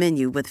Mom's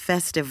menu with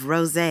festive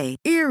rosé,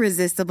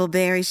 irresistible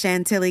berry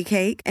chantilly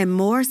cake, and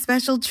more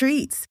special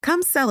treats.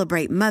 Come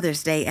celebrate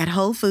Mother's Day at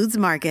Whole Foods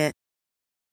Market.